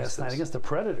 last night against the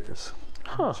Predators,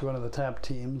 which is one of the top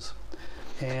teams.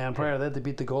 And prior to that, they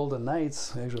beat the Golden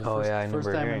Knights. Actually,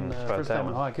 first time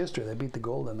in Hawk history, they beat the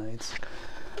Golden Knights,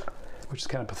 which is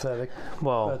kind of pathetic.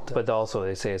 Well, but also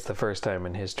they say it's the first time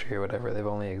in history or whatever. They've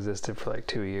only existed for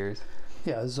 2 years.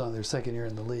 Yeah, this is on their second year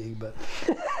in the league, but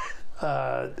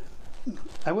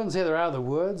I wouldn't say they're out of the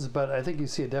woods, but I think you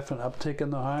see a definite uptick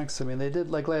in the Hawks. I mean, they did,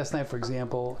 last night, for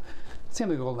example, it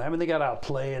seemed like they got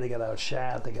outplayed, they got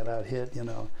outshot, they got out-hit,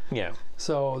 Yeah.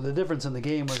 So the difference in the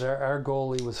game was our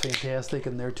goalie was fantastic,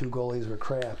 and their two goalies were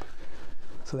crap.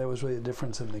 So that was really the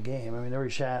difference in the game. I mean,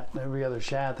 every other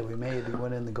shot that we made, we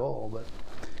went in the goal.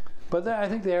 But I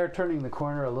think they are turning the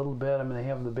corner a little bit. I mean, they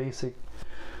have the basic...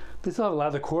 They still have a lot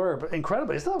of the core, but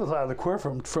incredibly, they still have a lot of the core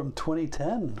from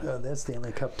 2010, that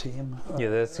Stanley Cup team.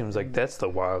 That seems like that's the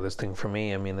wildest thing for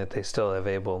me. I mean, that they still have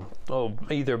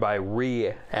either by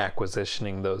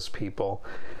reacquisitioning those people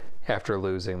after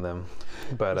losing them.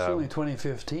 But certainly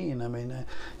 2015. I mean,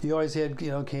 you always had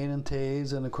Kane and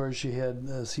Taves, and of course you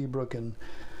had Seabrook and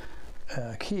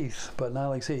Keith. But now,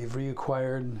 like say, you've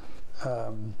reacquired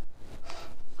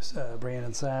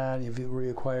Brandon Saad, you've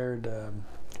reacquired.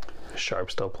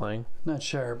 Sharp still playing? Not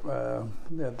Sharp.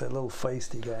 That little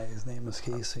feisty guy. His name is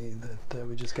Casey. That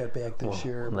we just got back this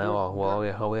year. Now, all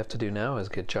we have to do now is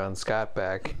get John Scott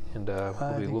back, and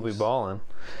we'll be balling.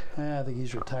 I think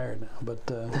he's retired now.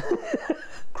 But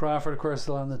Crawford, of course,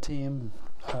 still on the team.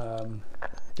 Got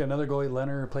another goalie,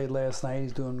 Leonard, played last night.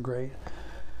 He's doing great.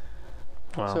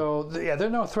 Wow. So they're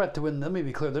no threat to win. Let me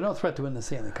be clear: they're no threat to win the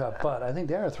Stanley Cup, but I think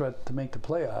they are a threat to make the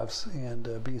playoffs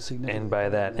and be significant.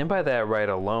 And by that right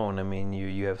alone, I mean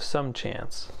you have some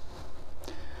chance.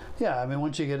 Yeah, I mean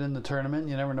once you get in the tournament,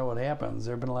 you never know what happens.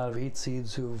 There have been a lot of 8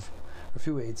 seeds a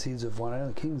few 8 seeds have won. I know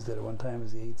the Kings did it one time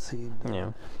as the 8th seed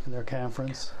in their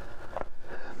conference.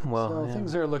 Well, so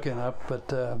things are looking up, but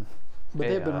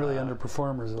they've been really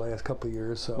underperformers the last couple of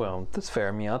years. So well, that's fair.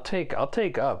 I mean, I'll take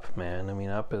up, man. I mean,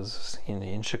 up is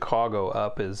in Chicago.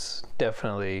 Up is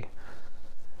definitely,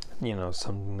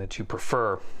 something that you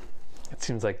prefer. It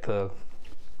seems like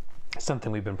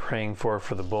something we've been praying for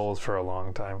the Bulls for a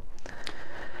long time.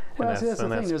 Well, that's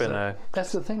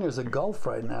the thing. There's a gulf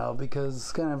right now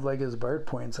because kind of like as Bart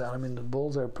points out. I mean, the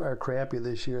Bulls are crappy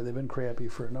this year. They've been crappy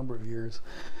for a number of years.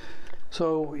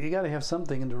 So you got to have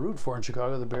something to root for in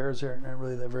Chicago. The Bears aren't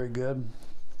really that very good.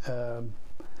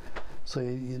 So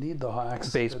you need the Hawks.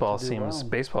 Baseball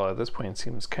at this point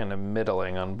seems kind of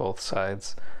middling on both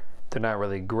sides. They're not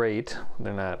really great.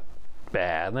 They're not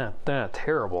bad. They're not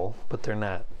terrible, but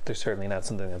they're certainly not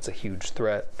something that's a huge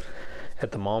threat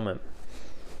at the moment.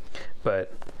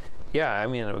 But yeah, I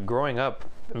mean, growing up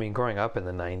in the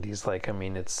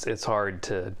 90s, it's hard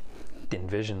to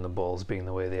envision the Bulls being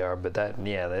the way they are, but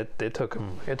it took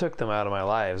them out of my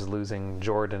lives. Losing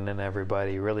Jordan and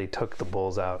everybody really took the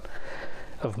Bulls out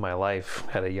of my life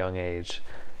at a young age,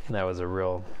 and that was a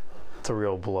real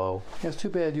blow. Yeah, it's too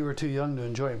bad you were too young to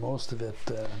enjoy most of it.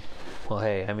 Well,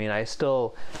 hey, I mean,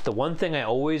 the one thing I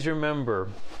always remember,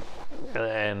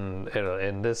 and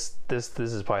this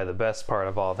is probably the best part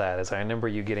of all that, is I remember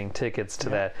you getting tickets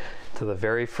to the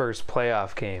very first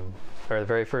playoff game, or the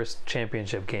very first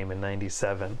championship game in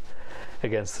 '97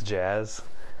 against the Jazz.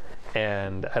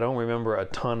 And I don't remember a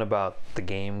ton about the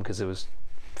game because it was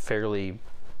fairly,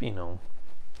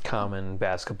 common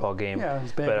basketball game. Yeah, it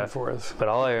was back and forth. But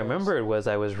all I remembered was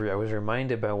I was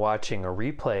reminded by watching a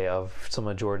replay of some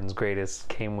of Jordan's greatest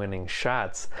game-winning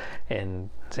shots, and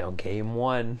Game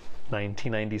 1,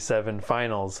 1997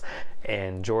 Finals,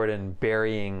 and Jordan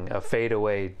burying a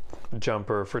fadeaway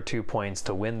jumper for 2 points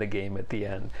to win the game at the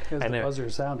end. And the buzzer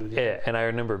sounded. Yeah, and I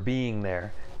remember being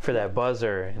there for that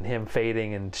buzzer and him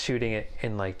fading and shooting it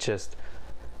in just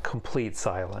complete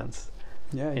silence.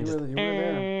 Yeah, you were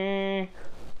there.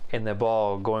 And the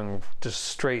ball going just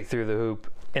straight through the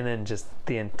hoop, and then just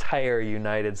the entire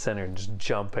United Center just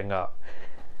jumping up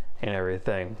and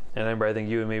everything. And I think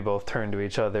you and me both turned to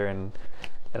each other and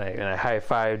I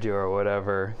high-fived you or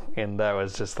whatever, and that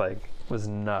was just was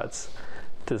nuts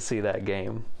to see that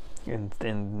game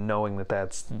and knowing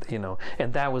that's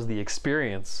and that was the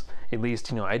experience. At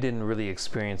least I didn't really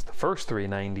experience the first 3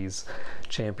 90s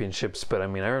championships, but I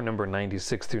mean I remember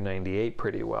 96 through 98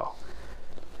 pretty well.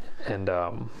 And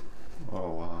oh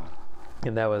wow.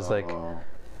 And that was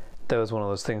that was one of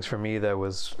those things for me that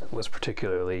was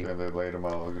particularly and they laid them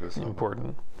out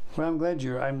important. Well,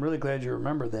 I'm really glad you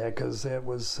remember that, because that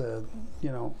was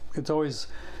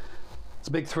it's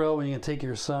a big thrill when you can take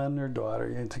your son or daughter,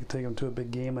 you can take them to a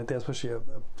big game like that, especially a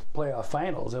playoff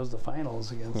finals. That was the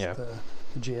finals against the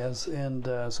Jazz, and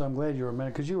so I'm glad you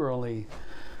remember, because you were only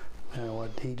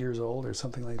 8 years old or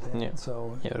something like that. Yeah.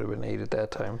 So it would have been 8 at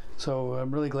that time. So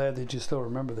I'm really glad that you still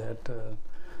remember that.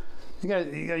 You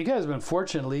guys have been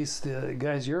fortunate, at least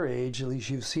guys your age. At least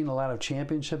you've seen a lot of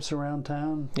championships around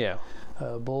town. Yeah.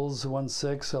 Bulls won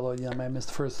 6, although I missed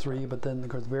the first 3. But then of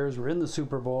course the Bears were in the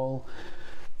Super Bowl.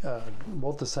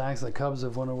 Both the Sox and the Cubs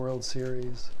have won a World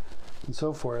Series, and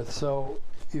so forth. So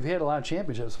you've had a lot of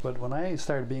championships. But when I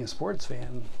started being a sports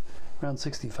fan, around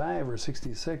 65 or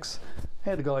 66, I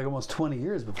had to go almost 20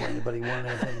 years before anybody won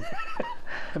anything.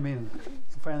 I mean,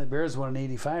 finally the Bears won in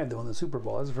 '85. They won the Super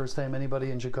Bowl. That's the first time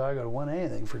anybody in Chicago had won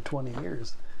anything for 20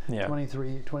 years. Yeah.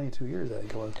 22 years, I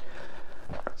think it was.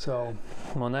 So.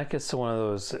 Well, and that gets to one of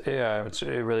those. Yeah, it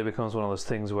really becomes one of those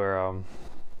things where. I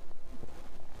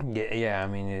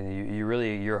mean,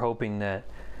 you're hoping that.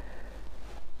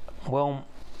 Well,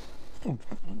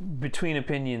 between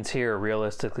opinions here,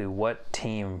 realistically, what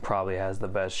team probably has the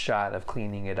best shot of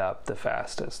cleaning it up the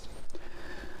fastest?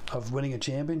 Of winning a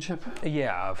championship?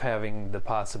 Yeah, of having the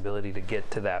possibility to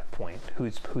get to that point.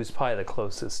 Who's probably the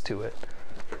closest to it?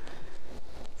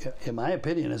 In my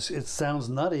opinion, it sounds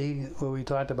nutty. What we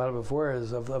talked about it before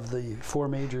is of the 4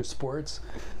 major sports,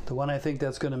 the one I think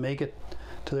that's going to make it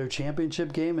to their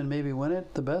championship game and maybe win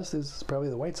it, the best is probably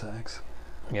the White Sox.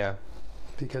 Yeah.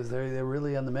 Because they're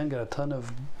really on the men, got a ton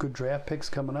of good draft picks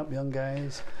coming up, young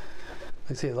guys.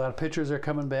 They say a lot of pitchers are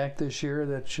coming back this year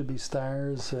that should be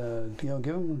stars. Give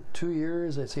them 2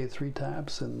 years. I'd say 3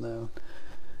 tops, and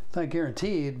not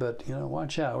guaranteed, but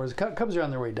watch out. Whereas the Cubs are on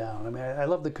their way down. I mean, I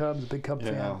love the Cubs, big Cub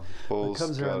fan. Bulls, the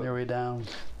Cubs are on their way down.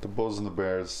 The Bulls and the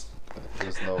Bears.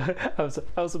 There's no.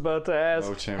 I was about to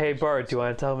ask. No Hey Bart, do you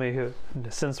want to tell me who?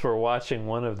 Since we're watching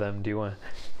one of them, do you want?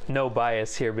 No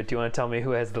bias here, but do you want to tell me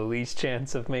who has the least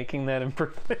chance of making that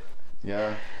improvement?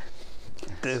 Yeah.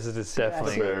 This is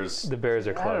definitely the Bears. The Bears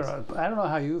are close. I don't know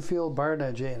how you feel, Bart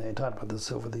and Jay, and I talked about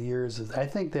this over the years. I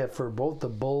think that for both the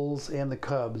Bulls and the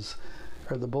Cubs,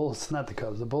 or the Bulls, not the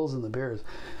Cubs, the Bulls and the Bears,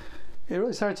 it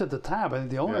really starts at the top. I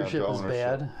think the ownership is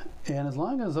bad, and as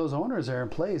long as those owners are in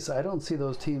place, I don't see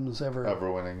those teams ever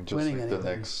winning. Just winning like anything.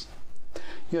 the Knicks.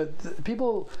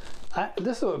 People.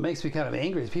 This is what makes me kind of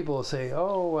angry. Is people will say,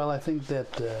 "Oh, well, I think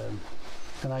that,"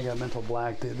 and I got mental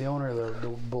black. The owner of the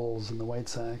Bulls and the White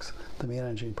Sox, the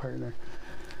managing partner,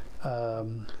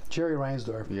 Jerry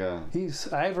Reinsdorf. Yeah.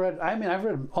 I've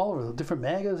read all over the different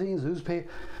magazines, newspapers.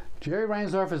 Jerry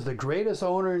Reinsdorf is the greatest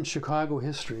owner in Chicago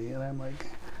history, and I'm like,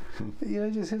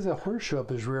 just has a horseshoe up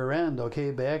his rear end.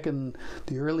 Okay, back in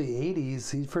the early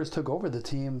 '80s, he first took over the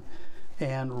team.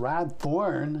 And Rod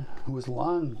Thorne, who was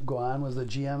long gone, was the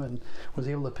GM and was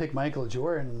able to pick Michael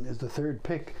Jordan as the 3rd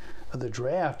pick of the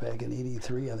draft back in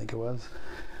 '83, I think it was.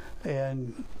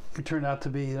 And he turned out to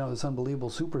be, this unbelievable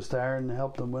superstar and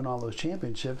helped them win all those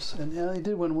championships. And they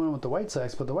did win one with the White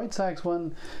Sox, but the White Sox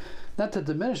won, not to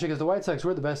diminish it, because the White Sox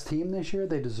were the best team this year.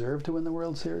 They deserved to win the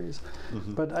World Series.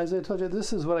 Mm-hmm. But as I told you,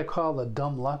 this is what I call the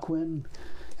dumb luck win.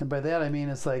 And by that I mean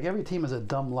it's like every team has a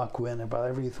dumb luck win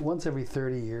about once every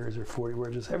 30 years or 40,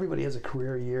 where just everybody has a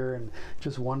career year and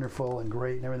just wonderful and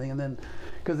great and everything. And then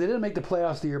because they didn't make the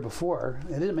playoffs the year before,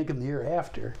 they didn't make them the year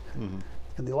after, and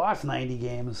they lost 90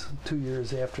 games 2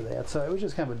 years after that. So it was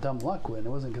just kind of a dumb luck win. It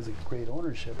wasn't because of great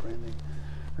ownership or anything,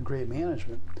 or great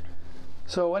management.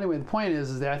 So anyway, the point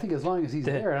is that I think as long as he's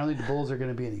there, I don't think the Bulls are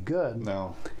going to be any good.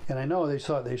 No. And I know they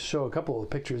show a couple of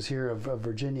pictures here of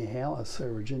Virginia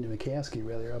McCaskey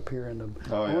rather, up here in the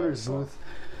owner's booth.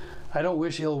 I don't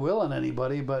wish ill will on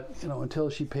anybody, but until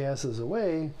she passes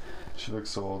away. She looks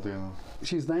so old,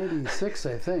 She's 96,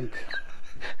 I think.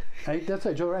 That's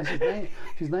right, Joe Rice.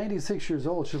 She's 96 years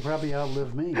old. She'll probably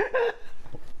outlive me.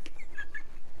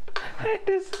 I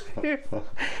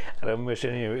don't wish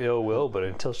any ill will, but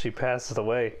until she passes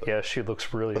away, yeah, she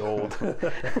looks really old.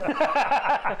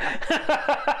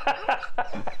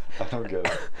 I don't get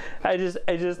it. I just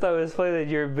thought it was funny that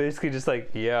you're basically just like,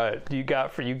 yeah, you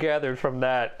gathered from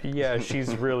that, yeah,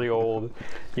 she's really old.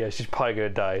 Yeah, she's probably gonna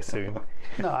die soon.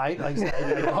 No, I don't.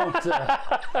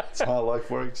 It's how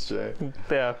life works, Jay.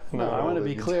 Yeah. No, I want to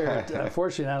be clear.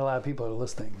 Unfortunately, not a lot of people are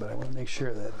listening, but I want to make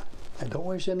sure that I don't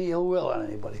wish any ill will on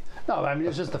anybody. No, I mean,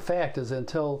 it's just the fact is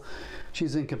until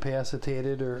she's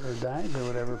incapacitated or dies or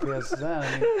whatever, passes on,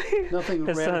 I mean, nothing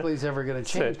radically is ever going to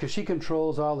change because she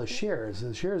controls all the shares.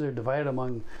 The shares are divided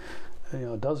among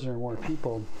a dozen or more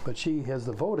people, but she has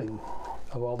the voting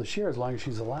of all the shares as long as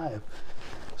she's alive.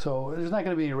 So there's not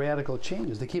going to be any radical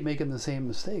changes. They keep making the same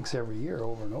mistakes every year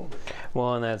over and over.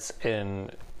 Well,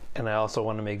 and I also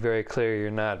want to make very clear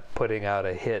you're not putting out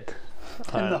a hit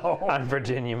on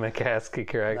Virginia McCaskey,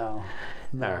 correct?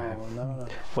 No.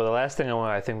 Well, the last thing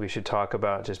I think we should talk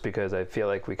about, just because I feel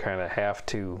like we kind of have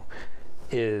to,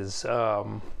 is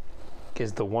the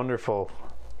wonderful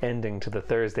ending to the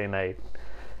Thursday night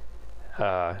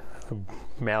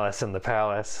Malice in the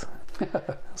Palace.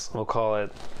 So we'll call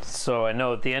it. So I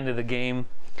know at the end of the game,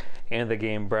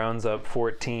 Browns up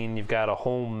 14. You've got a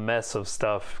whole mess of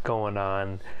stuff going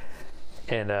on,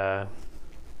 and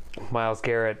Myles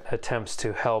Garrett attempts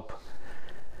to help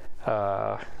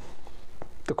the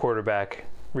quarterback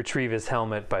retrieve his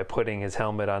helmet by putting his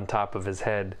helmet on top of his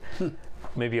head,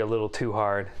 maybe a little too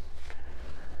hard.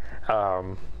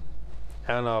 I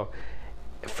don't know.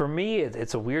 For me,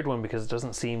 it's a weird one because it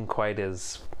doesn't seem quite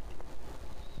as.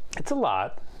 It's a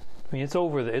lot. I mean, it's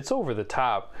over the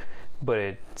top, but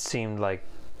it seemed like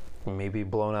maybe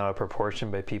blown out of proportion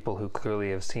by people who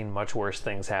clearly have seen much worse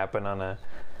things happen on a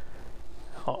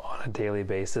daily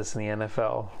basis in the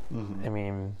NFL. Mm-hmm. I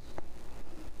mean,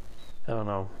 I don't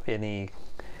know, any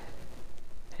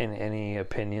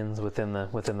opinions within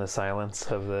the silence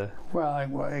of the. Well,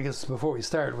 I guess before we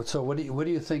start, so what do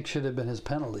you think should have been his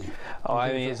penalty?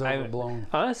 I mean,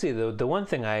 honestly, the one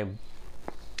thing I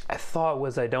thought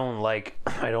was I don't like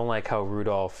how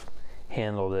Rudolph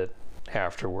handled it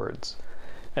afterwards,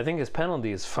 I think his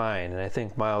penalty is fine, and I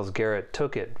think Myles Garrett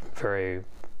took it very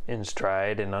in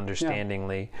stride and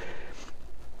understandingly.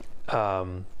 I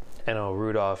know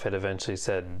Rudolph had eventually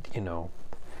said,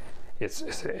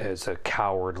 it's a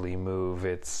cowardly move.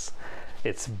 It's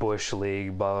Bush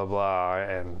League, blah blah blah,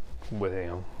 and with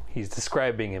he's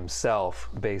describing himself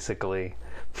basically,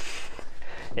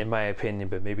 in my opinion.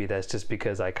 But maybe that's just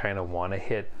because I kind of want to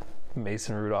hit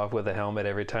Mason Rudolph with a helmet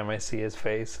every time I see his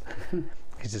face.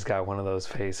 He's just got one of those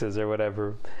faces or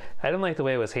whatever. I didn't like the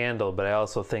way it was handled, but I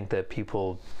also think that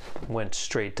people went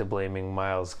straight to blaming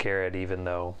Myles Garrett, even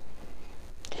though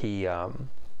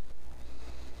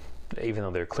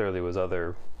there clearly was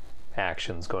other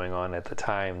actions going on at the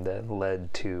time that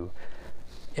led to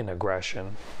an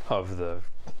aggression of the,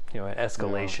 an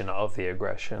escalation of the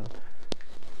aggression.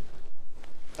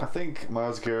 I think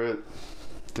Myles Garrett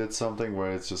did something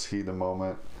where it's just heat of the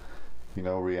moment,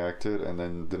 reacted, and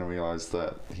then didn't realize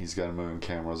that he's got a million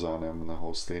cameras on him and the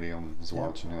whole stadium is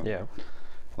watching him. Yeah.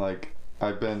 I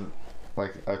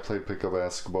played pickup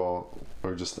basketball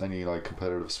or just any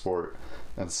competitive sport,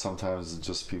 and sometimes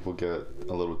just people get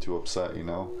a little too upset,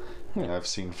 And I've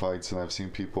seen fights and I've seen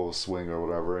people swing or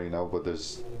whatever, but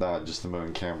there's not just a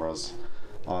million cameras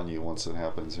on you once it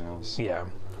happens, So. Yeah.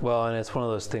 Well, and it's one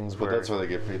of those things where... But that's why they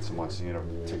get paid so much,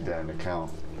 take that into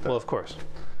account. Well, of course.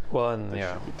 Well, and they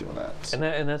should be doing that. So.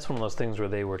 And that's one of those things where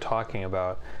they were talking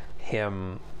about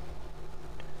him,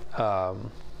 they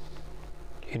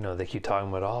keep talking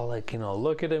about,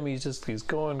 look at him, he's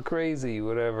going crazy,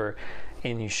 whatever.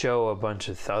 And you show a bunch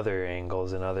of other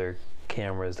angles and other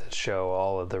cameras that show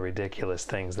all of the ridiculous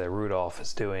things that Rudolph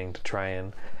is doing to try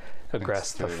and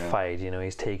aggress the fight.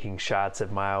 He's taking shots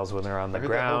at Myles when they're on the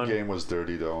ground. The whole game was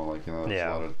dirty, though. There's a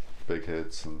lot of big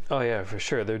hits. And... Oh, yeah, for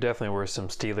sure. There definitely were some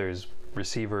Steelers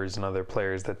receivers and other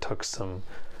players that took some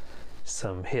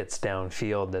hits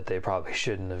downfield that they probably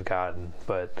shouldn't have gotten.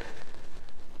 But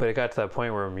it got to that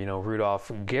point where,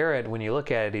 Rudolph, Garrett, when you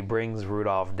look at it, he brings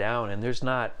Rudolph down, and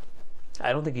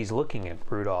I don't think he's looking at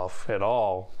Rudolph at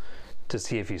all to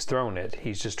see if he's thrown it.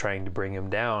 He's just trying to bring him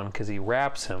down because he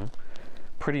wraps him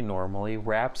pretty normally,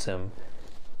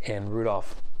 and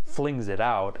Rudolph flings it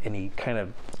out, and he kind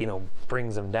of,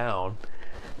 brings him down,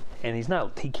 and he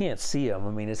can't see him. I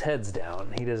mean, his head's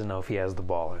down. He doesn't know if he has the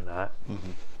ball or not,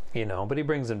 but he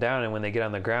brings him down, and when they get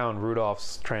on the ground,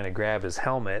 Rudolph's trying to grab his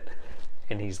helmet,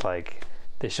 and he's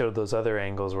they showed those other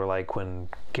angles where when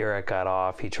Garrett got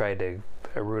off,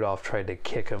 Rudolph tried to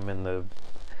kick him in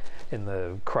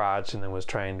the crotch and then was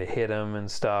trying to hit him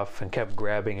and stuff and kept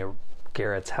grabbing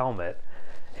Garrett's helmet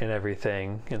and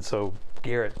everything. And so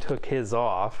Garrett took his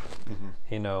off,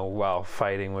 while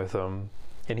fighting with him.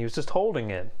 And he was just holding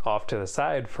it off to the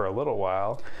side for a little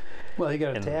while. Well, he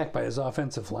got attacked by his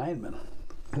offensive lineman.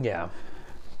 Yeah.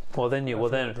 Well, then I forget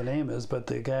what the name is, but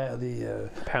the guy,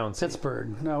 Pouncey.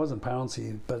 Pittsburgh. No, it wasn't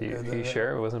Pouncey. But you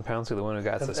sure it wasn't Pouncey, the one who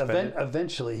got suspended?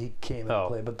 Eventually, he came into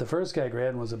play. But the first guy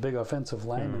grabbed him was a big offensive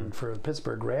lineman for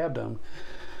Pittsburgh. Grabbed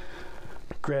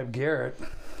Garrett,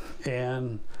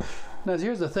 and now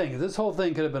here's the thing: this whole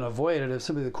thing could have been avoided if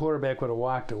simply the quarterback would have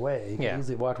walked away. He could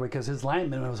easily walked away because his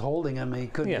lineman was holding him and he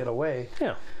couldn't get away.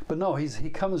 Yeah. But no, he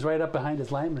comes right up behind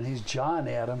his lineman. He's jawing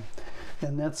at him.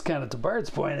 And that's kind of to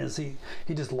Bart's point, is he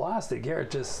just lost it.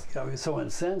 Garrett just, he was so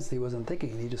incensed he wasn't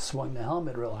thinking. He just swung the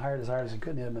helmet real hard as he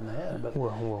could, hit him in the head. But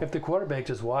if the quarterback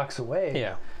just walks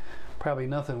away, probably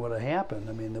nothing would have happened.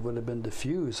 I mean, it would have been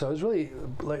diffused. So it was really,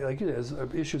 like you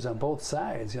said, issues on both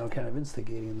sides, kind of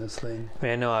instigating this thing. I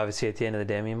mean, I know obviously at the end of the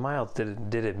day, Myles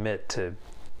did admit to,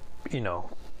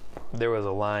 there was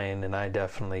a line and I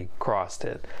definitely crossed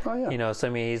it. Oh, yeah. So I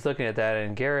mean, he's looking at that,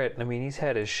 and Garrett, I mean, he's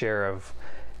had his share of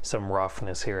some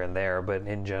roughness here and there, but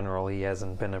in general he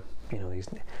hasn't been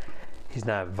he's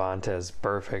not Vontaze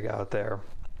Burfict out there,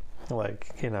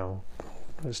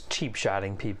 just cheap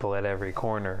shotting people at every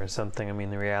corner or something. I mean,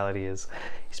 the reality is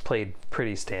he's played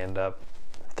pretty stand up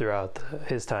throughout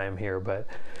his time here, but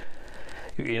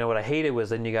what I hated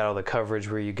was then you got all the coverage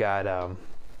where you got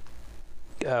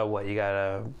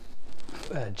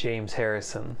James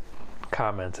Harrison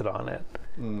commented on it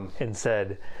and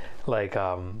said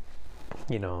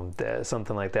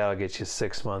something like that'll get you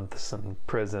 6 months in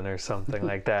prison or something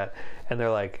like that. And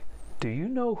they're like, do you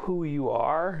know who you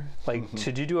are?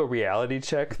 Should you do a reality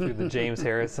check through the James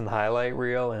Harrison highlight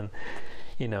reel and,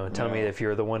 tell me if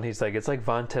you're the one? He's like, it's like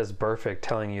Vontaze Burfict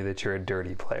telling you that you're a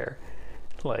dirty player.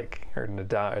 It's like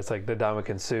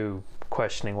Ndamukong Suh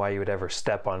questioning why you would ever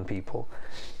step on people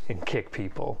and kick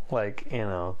people.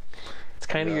 It's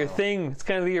kind of your thing. It's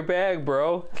kind of your bag,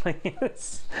 bro.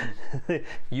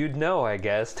 You'd know, I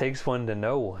guess. Takes one to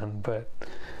know one, but...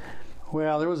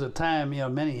 Well, there was a time,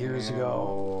 many years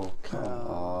ago. Oh, come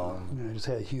on. I just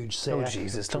had a huge sack. Oh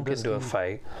Jesus! Don't get into a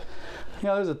fight.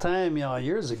 There was a time,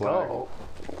 years ago.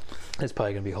 It's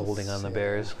probably gonna be holding on the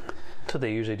Bears. That's what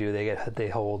they usually do. They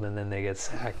hold and then they get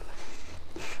sacked.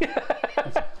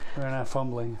 They're not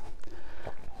fumbling.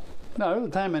 No, there was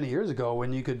a time many years ago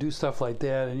when you could do stuff like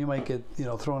that, and you might get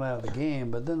thrown out of the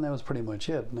game. But then that was pretty much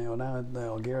it.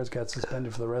 Now Garrett's got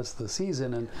suspended for the rest of the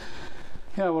season, and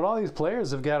what all these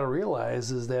players have got to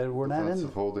realize is that we're not in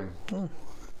holding.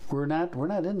 We're not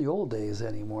in the old days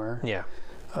anymore. Yeah.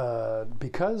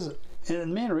 Because. And the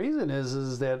main reason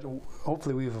is that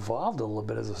hopefully we've evolved a little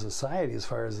bit as a society as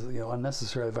far as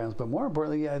unnecessary violence. But more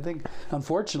importantly, I think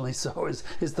unfortunately so is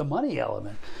the money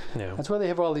element. Yeah. That's why they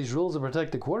have all these rules to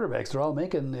protect the quarterbacks. They're all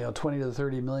making 20 to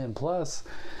 30 million plus.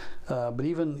 But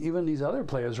even these other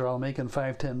players are all making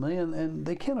 5-10 million, and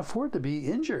they can't afford to be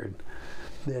injured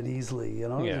that easily.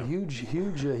 It's a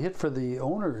huge hit for the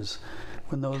owners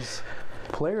when those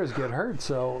players get hurt.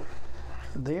 So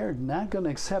they are not going to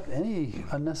accept any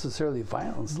unnecessarily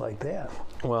violence like that.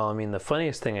 Well, I mean, the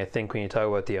funniest thing I think when you talk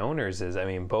about the owners is, I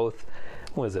mean, both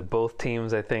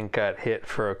teams I think got hit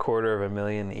for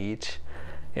 $250,000 each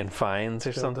in fines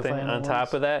or something on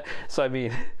top of that. So I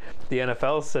mean, the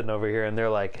NFL's sitting over here and they're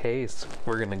like, hey,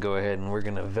 we're going to go ahead and we're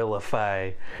going to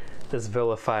vilify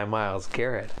Myles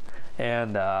Garrett,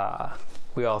 and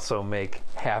we also make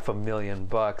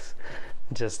 $500,000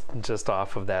 just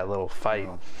off of that little fight.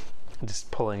 Wow.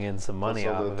 Just pulling in some money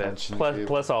off of it,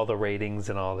 plus all the ratings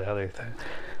and all the other things.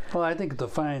 Well, I think the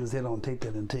fines, they don't take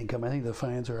that into income. I think the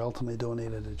fines are ultimately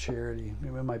donated to charity.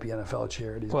 It might be NFL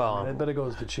charities. Well, but it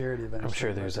goes to charity eventually. I'm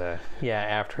sure there's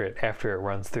after it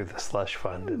runs through the slush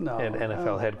fund at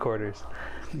NFL headquarters.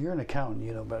 You're an accountant,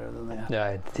 you know better than that.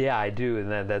 Yeah, I do,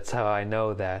 and that's how I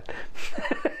know that.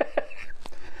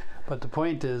 But the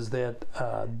point is that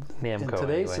in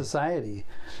today's society.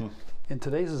 In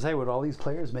today's society, with all these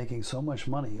players making so much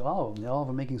money, all of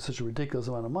them making such a ridiculous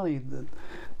amount of money, that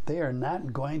they are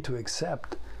not going to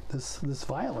accept this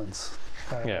violence.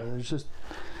 There's just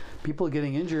people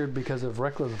getting injured because of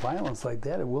reckless violence like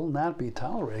that. It will not be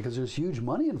tolerated because there's huge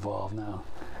money involved now.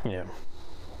 Yeah.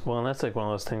 Well, and that's like one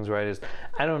of those things, right? Is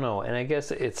I don't know, and I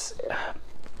guess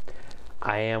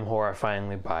I am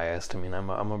horrifyingly biased. I mean, I'm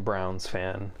a Browns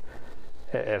fan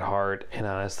at heart, and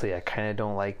honestly, I kind of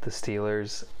don't like the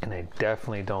Steelers, and I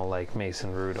definitely don't like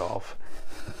Mason Rudolph.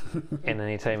 And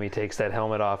anytime he takes that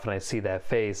helmet off and I see that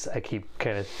face, I keep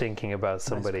kind of thinking about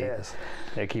somebody. Nice pass.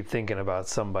 I keep thinking about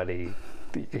somebody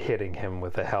hitting him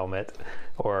with a helmet,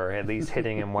 or at least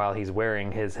hitting him while he's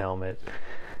wearing his helmet.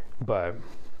 But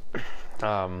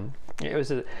it was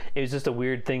just a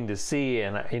weird thing to see,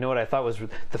 and you know what I thought was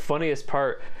the funniest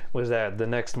part was that the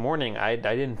next morning I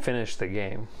didn't finish the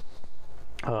game.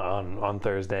 On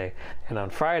Thursday, and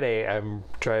on Friday I'm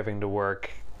driving to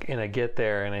work, and I get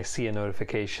there and I see a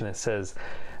notification that says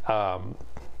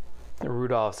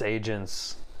Rudolph's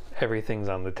agents, everything's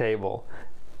on the table.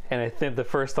 And I think the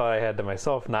first thought I had to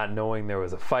myself, not knowing there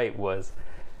was a fight, was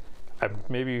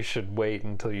maybe you should wait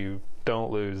until you don't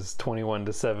lose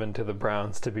 21-7 to the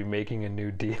Browns to be making a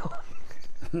new deal.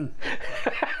 I'm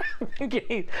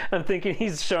thinking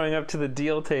he's showing up to the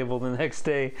deal table the next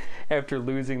day after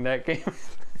losing that game.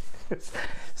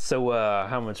 So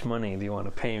how much money do you want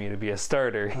to pay me to be a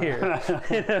starter here?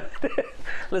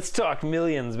 Let's talk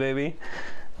millions, baby.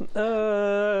 I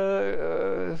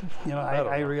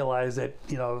realize that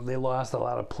they lost a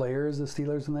lot of players, the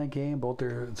Steelers, in that game. Both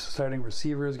their starting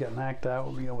receivers got knocked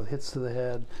out with hits to the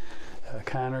head.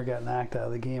 Connor got knocked out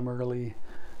of the game early,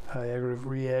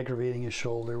 re-aggravating his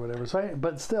shoulder, whatever. So,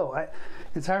 but still,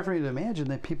 it's hard for me to imagine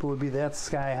that people would be that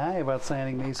sky high about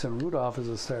signing Mason Rudolph as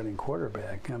a starting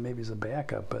quarterback. Maybe he's a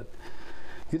backup, but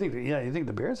you think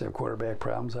the Bears have quarterback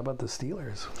problems? How about the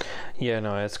Steelers? Yeah,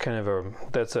 no, it's kind of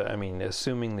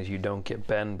assuming that you don't get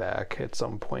Ben back at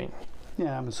some point.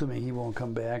 Yeah, I'm assuming he won't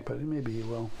come back, but maybe he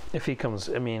will. If he comes,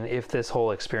 if this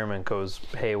whole experiment goes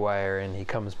haywire and he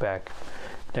comes back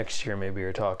next year, maybe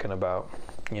you're talking about,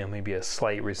 maybe a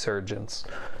slight resurgence.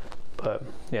 But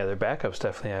yeah, their backups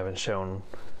definitely haven't shown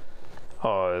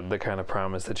the kind of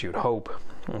promise that you'd hope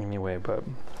anyway. But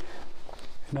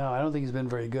no, I don't think he's been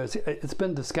very good. See, it's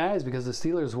been disguised because the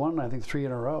Steelers won, I think, 3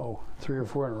 or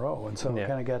 4 in a row, and so it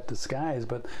kind of got disguised.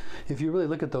 But if you really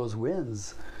look at those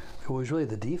wins, it was really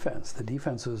the defense. The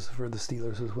defense was for the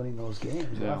Steelers was winning those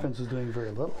games. The offense was doing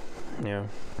very little. Yeah.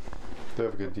 They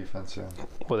have a good defense, yeah.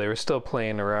 Well, they were still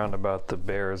playing around about the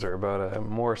Bears, or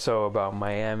more so about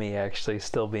Miami actually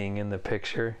still being in the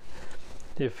picture.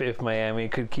 If Miami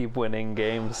could keep winning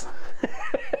games.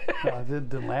 It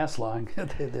didn't last long.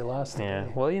 They lost. Yeah.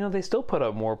 Well, they still put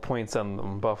up more points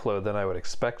on Buffalo than I would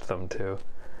expect them to.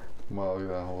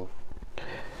 Well,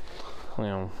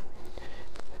 yeah.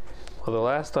 Well, the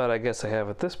last thought I guess I have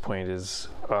at this point is,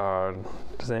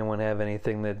 does anyone have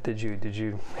anything that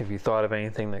have you thought of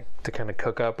anything to kind of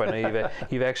cook up? I know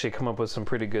you've actually come up with some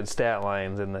pretty good stat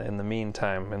lines in the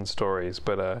meantime and stories,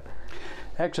 but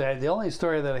actually the only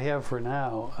story that I have for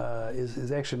now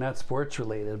is actually not sports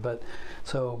related, but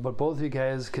both of you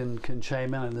guys can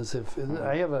chime in on this. If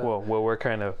I have a well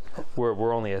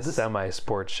we're only a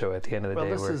semi-sports show at the end of the day.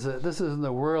 This is in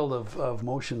the world of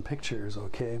motion pictures,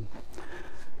 okay?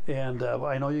 And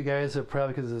I know you guys have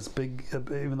probably, because it's big,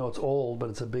 even though it's old, but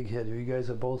it's a big hit. You guys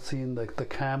have both seen the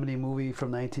comedy movie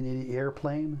from 1980,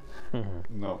 Airplane?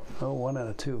 Mm-hmm. No. Oh, 1 out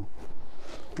of 2.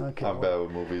 Okay. I'm bad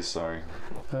with movies, sorry.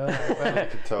 Well,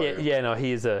 no,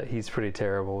 he's pretty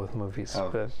terrible with movies.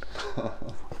 But.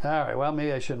 All right, well,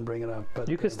 maybe I shouldn't bring it up, but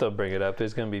you could still bring it up.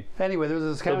 There's going to be anyway. There's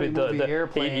this comedy movie,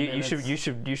 Airplane.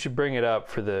 You should bring it up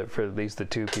for at least the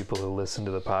 2 people who listen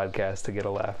to the podcast to get a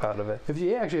laugh out of it. If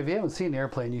you haven't seen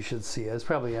Airplane, you should see it. It's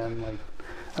probably on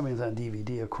it's on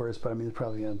DVD, of course, but it's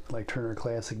probably on like Turner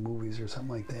Classic Movies or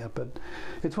something like that. But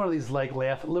it's one of these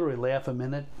literally laugh a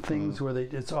minute things where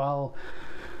it's all.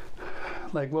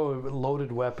 Like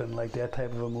Loaded Weapon, like that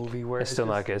type of a movie where it's still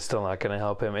not going to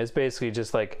help him. It's basically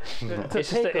just like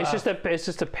it's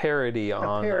just a parody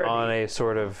on a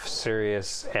sort of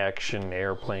serious action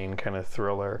airplane kind of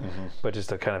thriller, but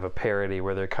just a kind of a parody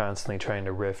where they're constantly trying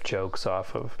to riff jokes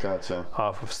off of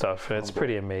stuff, and it's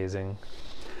pretty amazing.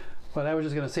 Well, I was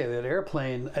just going to say that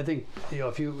Airplane. I think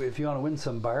if you want to win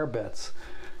some bar bets,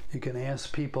 you can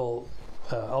ask people.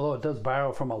 Although it does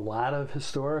borrow from a lot of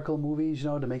historical movies,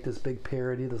 to make this big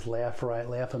parody, this laugh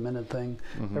a minute thing.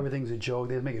 Mm-hmm. Everything's a joke.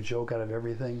 They make a joke out of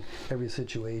everything, every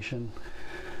situation.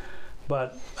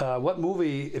 But what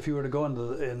movie, if you were to go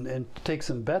into and take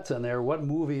some bets on there, what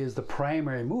movie is the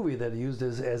primary movie that it used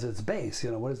as its base?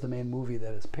 What is the main movie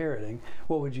that it's parodying?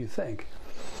 What would you think?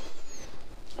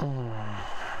 And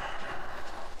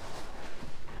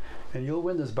you'll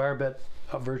win this bar bet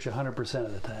virtually 100%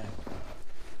 of the time.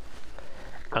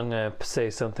 I'm going to say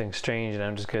something strange, and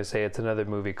I'm just going to say it's another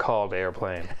movie called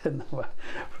Airplane.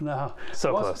 No.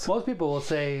 Close. Most people will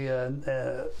say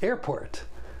Airport.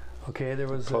 Okay, there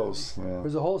was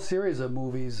a whole series of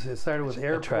movies. It started with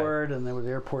Airport, and there was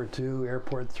Airport 2,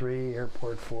 Airport 3,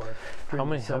 Airport 4. How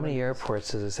many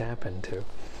airports does this happen to?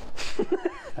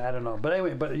 I don't know. But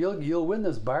anyway, you'll win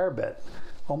this bar bet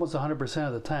almost 100%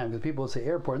 of the time, because people will say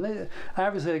Airport, and they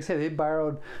obviously, like I say, they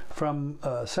borrowed from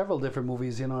several different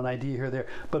movies, an idea here or there.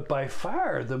 But by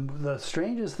far, the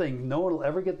strangest thing, no one will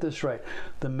ever get this right.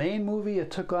 The main movie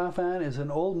it took off on is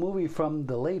an old movie from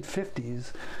the late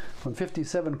 50s, from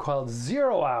 57, called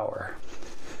 0 Hour.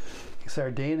 It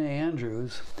starred Dana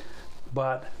Andrews.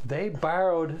 But they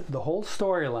borrowed the whole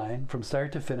storyline from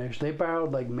start to finish. They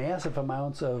borrowed like massive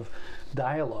amounts of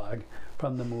dialogue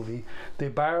from the movie. They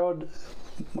borrowed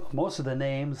most of the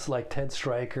names, like Ted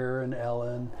Stryker and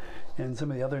Ellen, and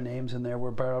some of the other names in there were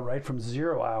borrowed right from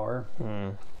 0 Hour.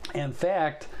 In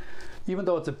fact, even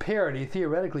though it's a parody,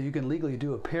 theoretically you can legally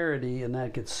do a parody and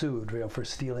not get sued for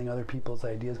stealing other people's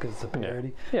ideas because it's a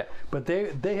parody. Yeah. But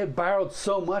they had borrowed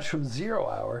so much from 0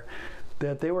 Hour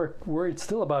that they were worried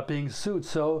still about being sued,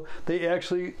 so they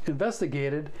actually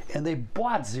investigated and they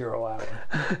bought 0 Hour.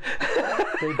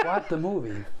 They bought the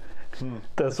movie.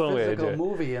 That's one way to do it. The physical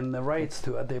movie and the rights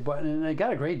to it. They bought, and they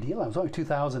got a great deal. It was only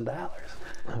 $2,000.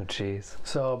 Oh, jeez.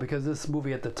 So, because this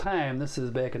movie at the time, this is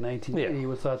back in 1980,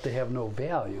 was thought to have no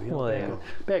value.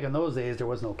 Back in those days, there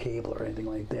was no cable or anything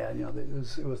like that.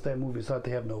 It was that movie was thought to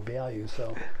have no value.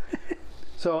 So,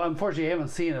 so unfortunately, you haven't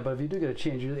seen it. But if you do get a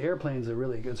chance, Airplane's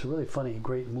it's a really funny,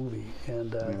 great movie,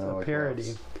 and it's a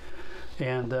parody.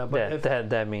 And but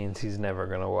that means he's never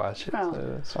going to watch it.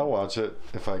 Well, I'll watch it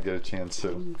if I get a chance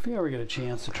to. If you ever get a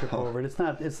chance to trip over it, it's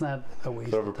not a waste.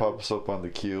 If it ever pops up on the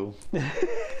queue.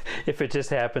 If it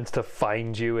just happens to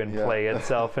find you and play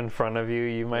itself in front of you,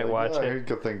 you might watch it. I heard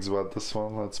good things about this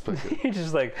one. Let's pick it.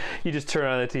 you just turn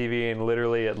on the TV and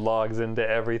literally it logs into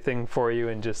everything for you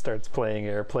and just starts playing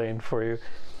Airplane for you.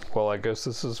 Well, I guess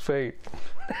this is fate.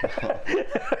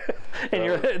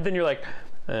 And then you're like,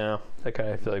 yeah, I kind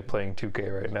of feel like playing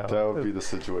 2K right now. That would be the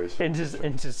situation. And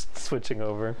just switching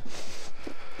over.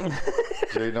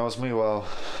 Jay knows me well.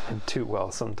 And too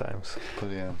well sometimes.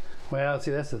 But yeah. Well,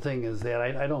 see, that's the thing is that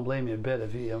I don't blame you a bit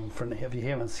if you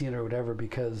haven't seen it or whatever,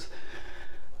 because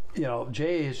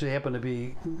Jay actually happened to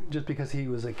be, just because he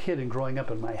was a kid and growing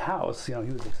up in my house, he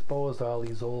was exposed to all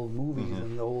these old movies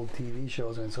and old TV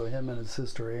shows, and so him and his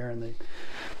sister Erin,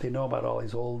 they know about all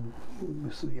these old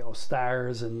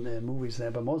stars and movies and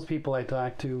that. But most people I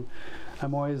talk to,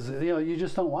 I'm always, you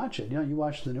just don't watch it. You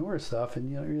watch the newer stuff,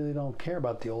 and you really don't care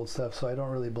about the old stuff. So I don't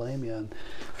really blame you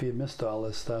if you missed all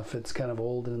this stuff. It's kind of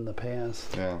old and in the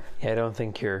past. Yeah. Yeah, I don't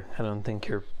think your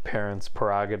parents'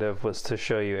 prerogative was to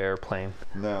show you Airplane.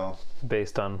 No.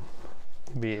 Based on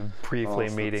briefly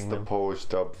meeting the them. Polish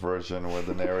dub version where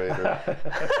the narrator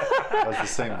has the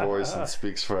same voice and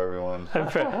speaks for everyone.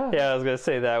 Yeah, I was gonna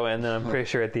say that one, and then I'm pretty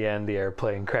sure at the end the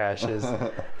airplane crashes.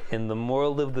 And the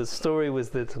moral of the story was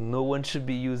that no one should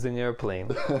be using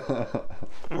Airplane.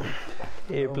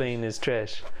 Airplane is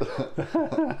trash.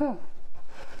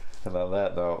 And on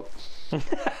that note,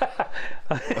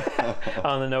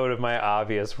 on the note of my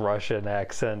obvious Russian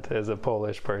accent as a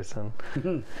Polish person,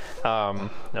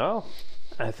 no,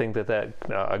 I think that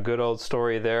a good old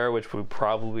story there, which we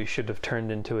probably should have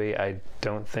turned into I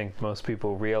don't think most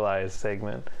people realize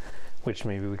segment, which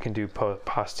maybe we can do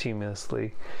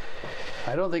posthumously.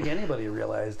 I don't think anybody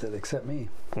realized it except me.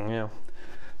 Yeah.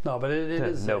 No, but it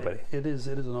is nobody. It is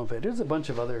a no fact. There's a bunch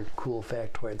of other cool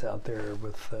factoids out there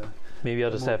with. Maybe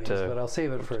I'll just movies, have to. But I'll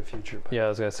save it for a future. But. Yeah, I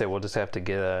was gonna say we'll just have to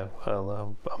get a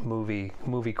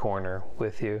movie corner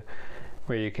with you,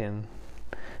 where you can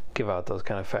give out those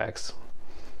kind of facts.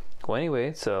 Well,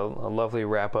 anyway, so a lovely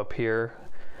wrap up here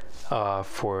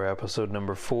for episode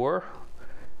number 4.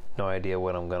 No idea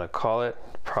what I'm gonna call it.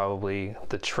 Probably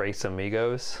the Trace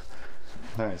Amigos.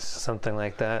 Nice. Something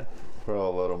like that. We're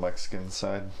all a little Mexican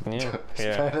side. Yeah.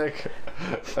 Hispanic.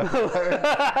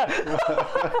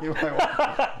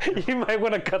 You might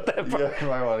want to cut that part. Yeah, you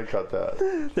might want to cut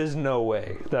that. There's no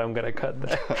way that I'm gonna cut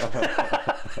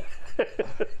that.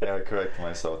 Yeah, I correct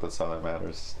myself. That's all that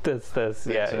matters. That's The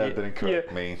yeah. internet didn't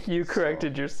correct me. You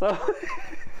corrected yourself.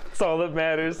 That's all that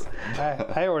matters.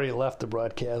 I already left the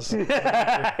broadcast.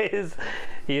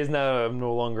 He is now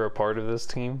no longer a part of this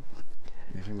team.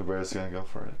 You think the Bears are gonna go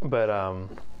for it? But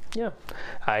yeah,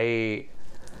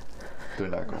 They're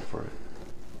not going for it.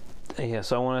 Yeah,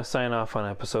 so I want to sign off on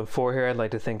episode 4 here. I'd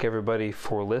like to thank everybody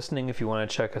for listening. If you want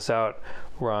to check us out,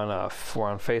 we're on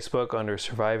Facebook under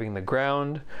Surviving the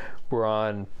Ground. We're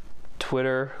on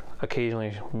Twitter,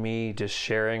 occasionally me just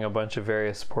sharing a bunch of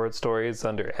various sports stories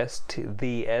under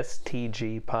the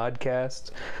STG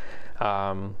podcast.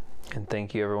 And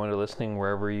thank you everyone for listening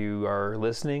wherever you are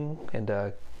listening, and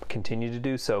continue to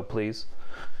do so, please.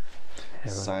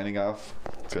 Signing off.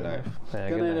 Good night. Good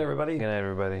Good night, everybody. Good night,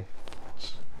 everybody.